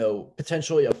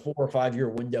potentially a 4 or 5 year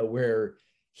window where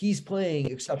he's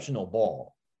playing exceptional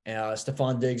ball.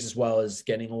 Stephon Diggs, as well, as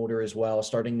getting older as well,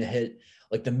 starting to hit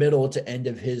like the middle to end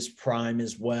of his prime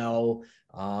as well.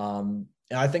 And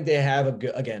I think they have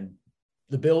again,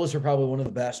 the Bills are probably one of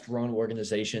the best run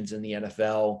organizations in the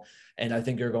NFL. And I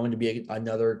think they're going to be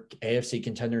another AFC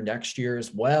contender next year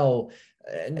as well.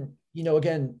 And,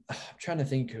 again, I'm trying to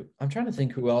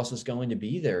think who else is going to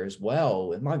be there as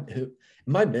well.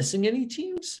 Am I missing any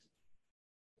teams?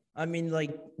 I mean,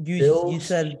 like you Bills,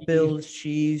 said, Bills,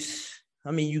 Chiefs.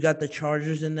 I mean, you got the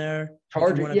Chargers in there.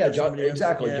 Chargers, yeah,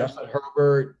 exactly. Yeah. Justin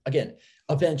Herbert. Again,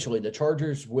 eventually the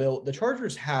Chargers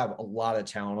have a lot of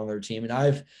talent on their team. And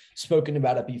I've spoken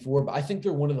about it before, but I think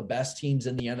they're one of the best teams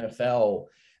in the NFL.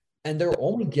 And they're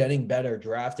only getting better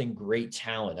drafting great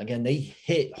talent. Again, they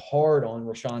hit hard on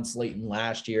Rashawn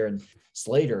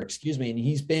Slater, excuse me, and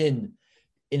he's been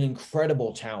an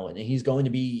incredible talent, and he's going to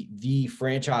be the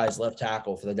franchise left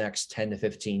tackle for the next 10 to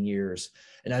 15 years.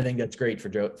 And I think that's great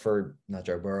for not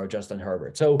Joe Burrow, Justin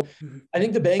Herbert. So I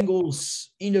think the Bengals,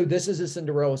 this is a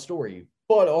Cinderella story,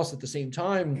 but also at the same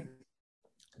time,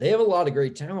 they have a lot of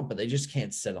great talent, but they just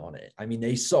can't sit on it. I mean,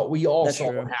 we all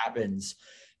saw what happens,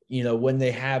 when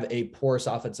they have a porous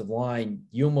offensive line.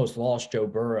 You almost lost Joe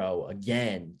Burrow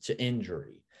again to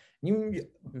injury. I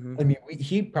mean,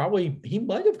 he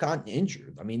might have gotten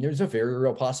injured. I mean, there's a very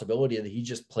real possibility that he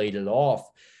just played it off.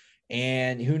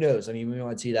 And who knows? I mean, we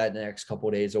might see that in the next couple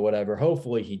of days or whatever.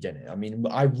 Hopefully he didn't. I mean,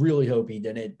 I really hope he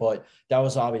didn't, but that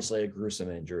was obviously a gruesome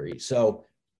injury. So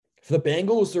for the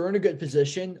Bengals, they're in a good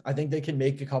position. I think they can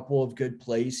make a couple of good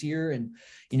plays here and,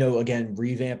 again,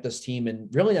 revamp this team, and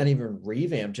really not even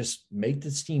revamp, just make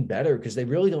this team better, because they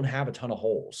really don't have a ton of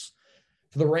holes.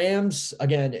 For the Rams,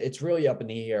 again, it's really up in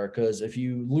the air, because if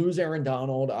you lose Aaron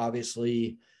Donald,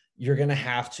 obviously you're going to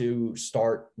have to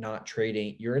start not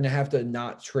trading. You're going to have to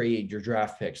not trade your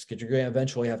draft picks, because you're going to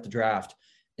eventually have to draft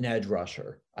an edge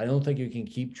rusher. I don't think you can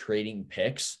keep trading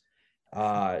picks,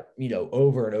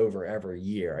 over and over every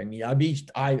year. I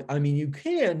mean, you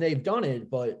can, they've done it,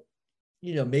 but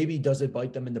maybe does it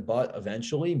bite them in the butt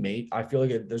eventually? I feel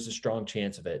like there's a strong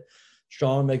chance of it.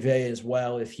 Sean McVay as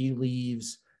well, if he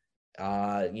leaves,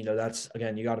 that's,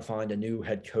 again, you got to find a new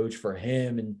head coach for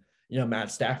him. And,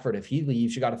 Matt Stafford, if he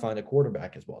leaves, you got to find a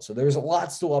quarterback as well. So there's a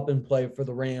lot still up in play for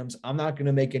the Rams. I'm not going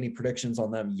to make any predictions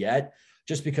on them yet,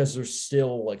 just because there's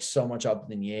still like so much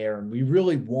up in the air, and we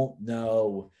really won't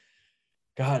know,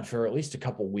 God, for at least a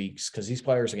couple of weeks, because these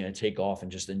players are going to take off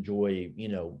and just enjoy,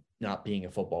 not being a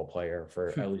football player for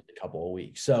at least a couple of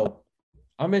weeks. So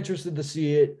I'm interested to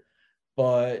see it,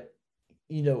 but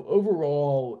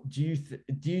overall, do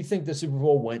you think the Super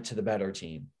Bowl went to the better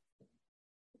team?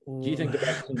 Do you think the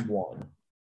best team won?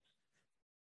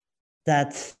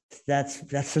 That's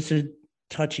such a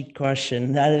touchy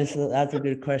question. That's a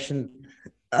good question.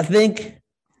 I think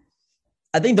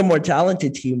the more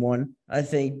talented team won. I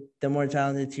definitely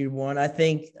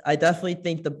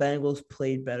think the Bengals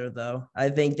played better, though. I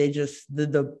think they just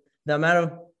the amount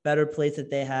of better plays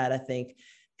that they had, I think,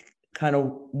 kind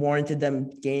of warranted them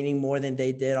gaining more than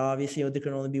they did. Obviously, there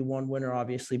can only be one winner,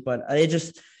 obviously, but they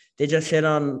just hit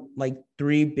on like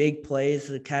 3 big plays.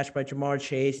 The catch by Jamar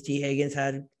Chase. T. Higgins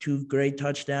had 2 great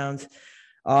touchdowns.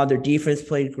 Their defense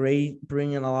played great,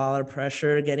 bringing a lot of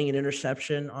pressure, getting an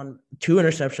interception on 2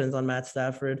 interceptions on Matt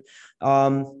Stafford.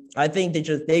 I think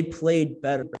they played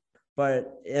better,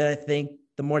 but I think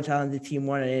the more talented team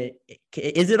won.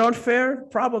 Is it unfair?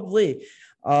 Probably.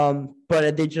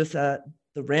 But they just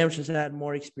the Rams just had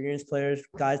more experienced players,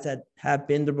 guys that have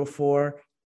been there before,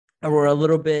 and were a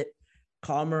little bit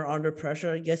calmer under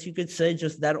pressure, I guess you could say.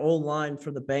 Just that old line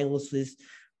for the Bengals is,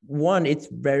 1, it's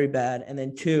very bad, and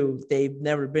then 2, they've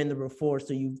never been there before.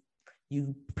 So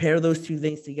you pair those 2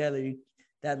 things together.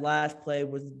 That last play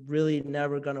was really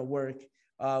never going to work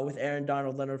with Aaron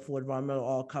Donald, Leonard Floyd, Von Miller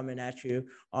all coming at you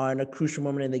on a crucial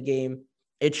moment in the game.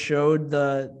 It showed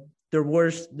their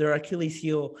Achilles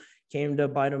heel came to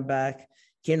bite them,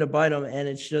 and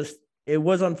it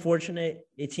was unfortunate.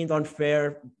 It seemed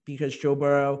unfair because Joe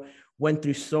Burrow went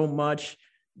through so much.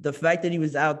 The fact that he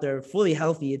was out there fully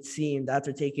healthy, it seemed,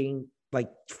 after taking like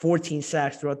 14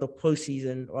 sacks throughout the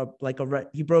postseason, or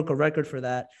he broke a record for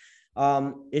that.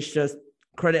 It's just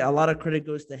credit. A lot of credit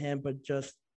goes to him, but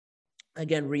just,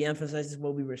 again, reemphasizes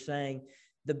what we were saying.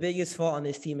 The biggest fault on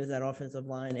this team is that offensive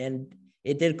line, and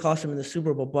it did cost them in the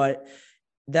Super Bowl. But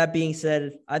that being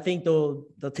said, I think they'll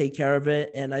take care of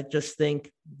it. And I just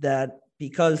think that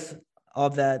because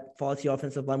of that faulty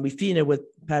offensive line, we've seen it with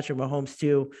Patrick Mahomes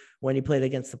too when he played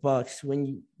against the Bucs.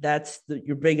 That's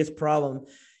your biggest problem,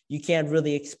 you can't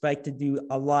really expect to do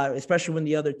a lot, especially when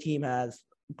the other team has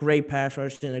great pass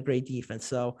rush and a great defense.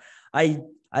 So I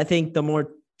think the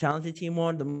more talented team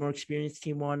won, the more experienced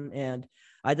team won, and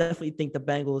I definitely think the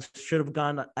Bengals should have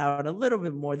gone out a little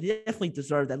bit more. They definitely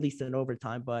deserved at least an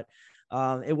overtime, but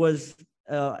it was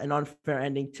an unfair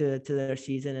ending to their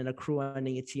season and a cruel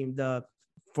ending, it seemed,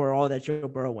 for all that Joe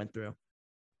Burrow went through.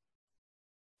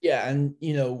 Yeah, and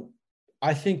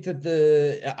I think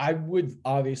that I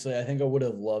think I would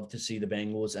have loved to see the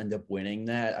Bengals end up winning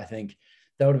that. I think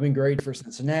that would have been great for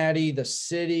Cincinnati, the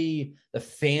city, the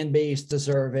fan base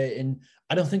deserve it. And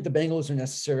I don't think the Bengals are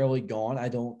necessarily gone.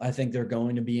 I think they're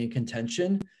going to be in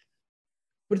contention.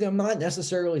 But I'm not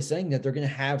necessarily saying that they're going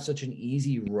to have such an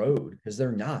easy road, because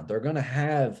they're not. They're going to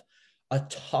have a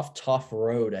tough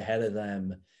road ahead of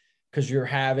them, because you're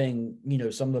having,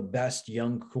 some of the best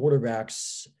young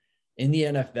quarterbacks in the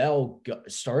NFL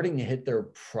starting to hit their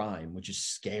prime, which is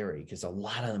scary because a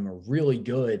lot of them are really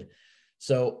good.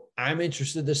 So I'm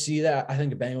interested to see that. I think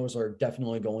the Bengals are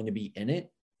definitely going to be in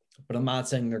it, but I'm not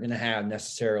saying they're going to have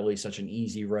necessarily such an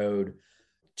easy road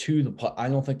I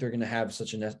don't think they're going to have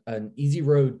such an easy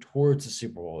road towards the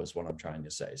Super Bowl is what I'm trying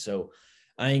to say. So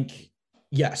I think,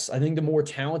 yes, I think the more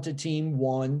talented team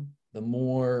won, the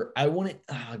more I want it.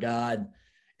 Oh God,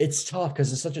 it's tough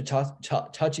because it's such a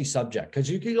touchy subject,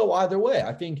 because you could go either way.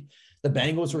 I think the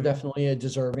Bengals were definitely a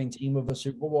deserving team of a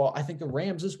Super Bowl. I think the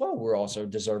Rams as well were also a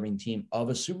deserving team of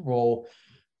a Super Bowl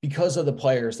because of the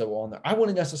players that were on there. I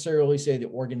wouldn't necessarily say the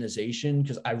organization,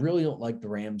 because I really don't like the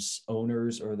Rams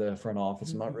owners or the front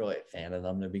office. I'm not really a fan of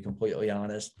them, to be completely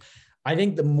honest. I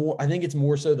think it's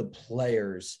more so the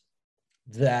players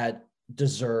that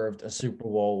deserved a Super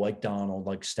Bowl, like Donald,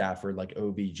 like Stafford, like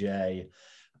OBJ.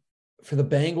 For the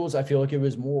Bengals, I feel like it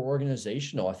was more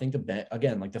organizational. I think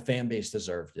the fan base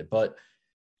deserved it, but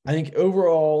I think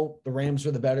overall the Rams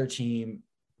are the better team.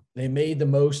 They made the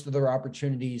most of their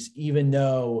opportunities, even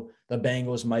though the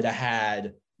Bengals might have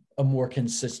had a more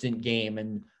consistent game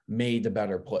and made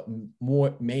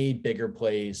made bigger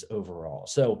plays overall.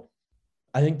 So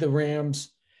I think the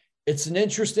Rams, it's an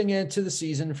interesting end to the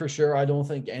season for sure. I don't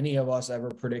think any of us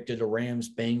ever predicted a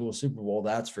Rams-Bengals Super Bowl,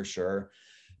 that's for sure.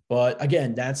 But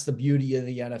again, that's the beauty of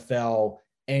the NFL.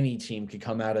 Any team could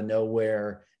come out of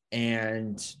nowhere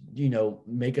and,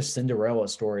 make a Cinderella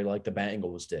story like the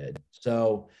Bengals did.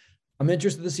 So I'm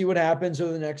interested to see what happens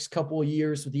over the next couple of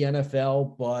years with the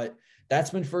NFL, but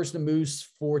that's been First and Moose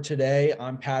for today.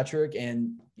 I'm Patrick,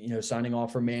 and, signing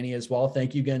off for Manny as well.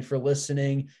 Thank you again for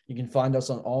listening. You can find us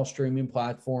on all streaming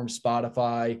platforms,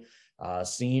 Spotify,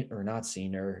 Odyssey.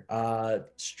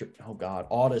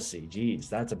 Geez,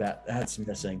 that's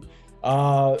missing.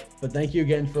 But thank you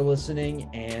again for listening,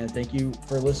 and thank you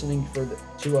for listening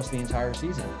to us the entire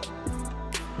season.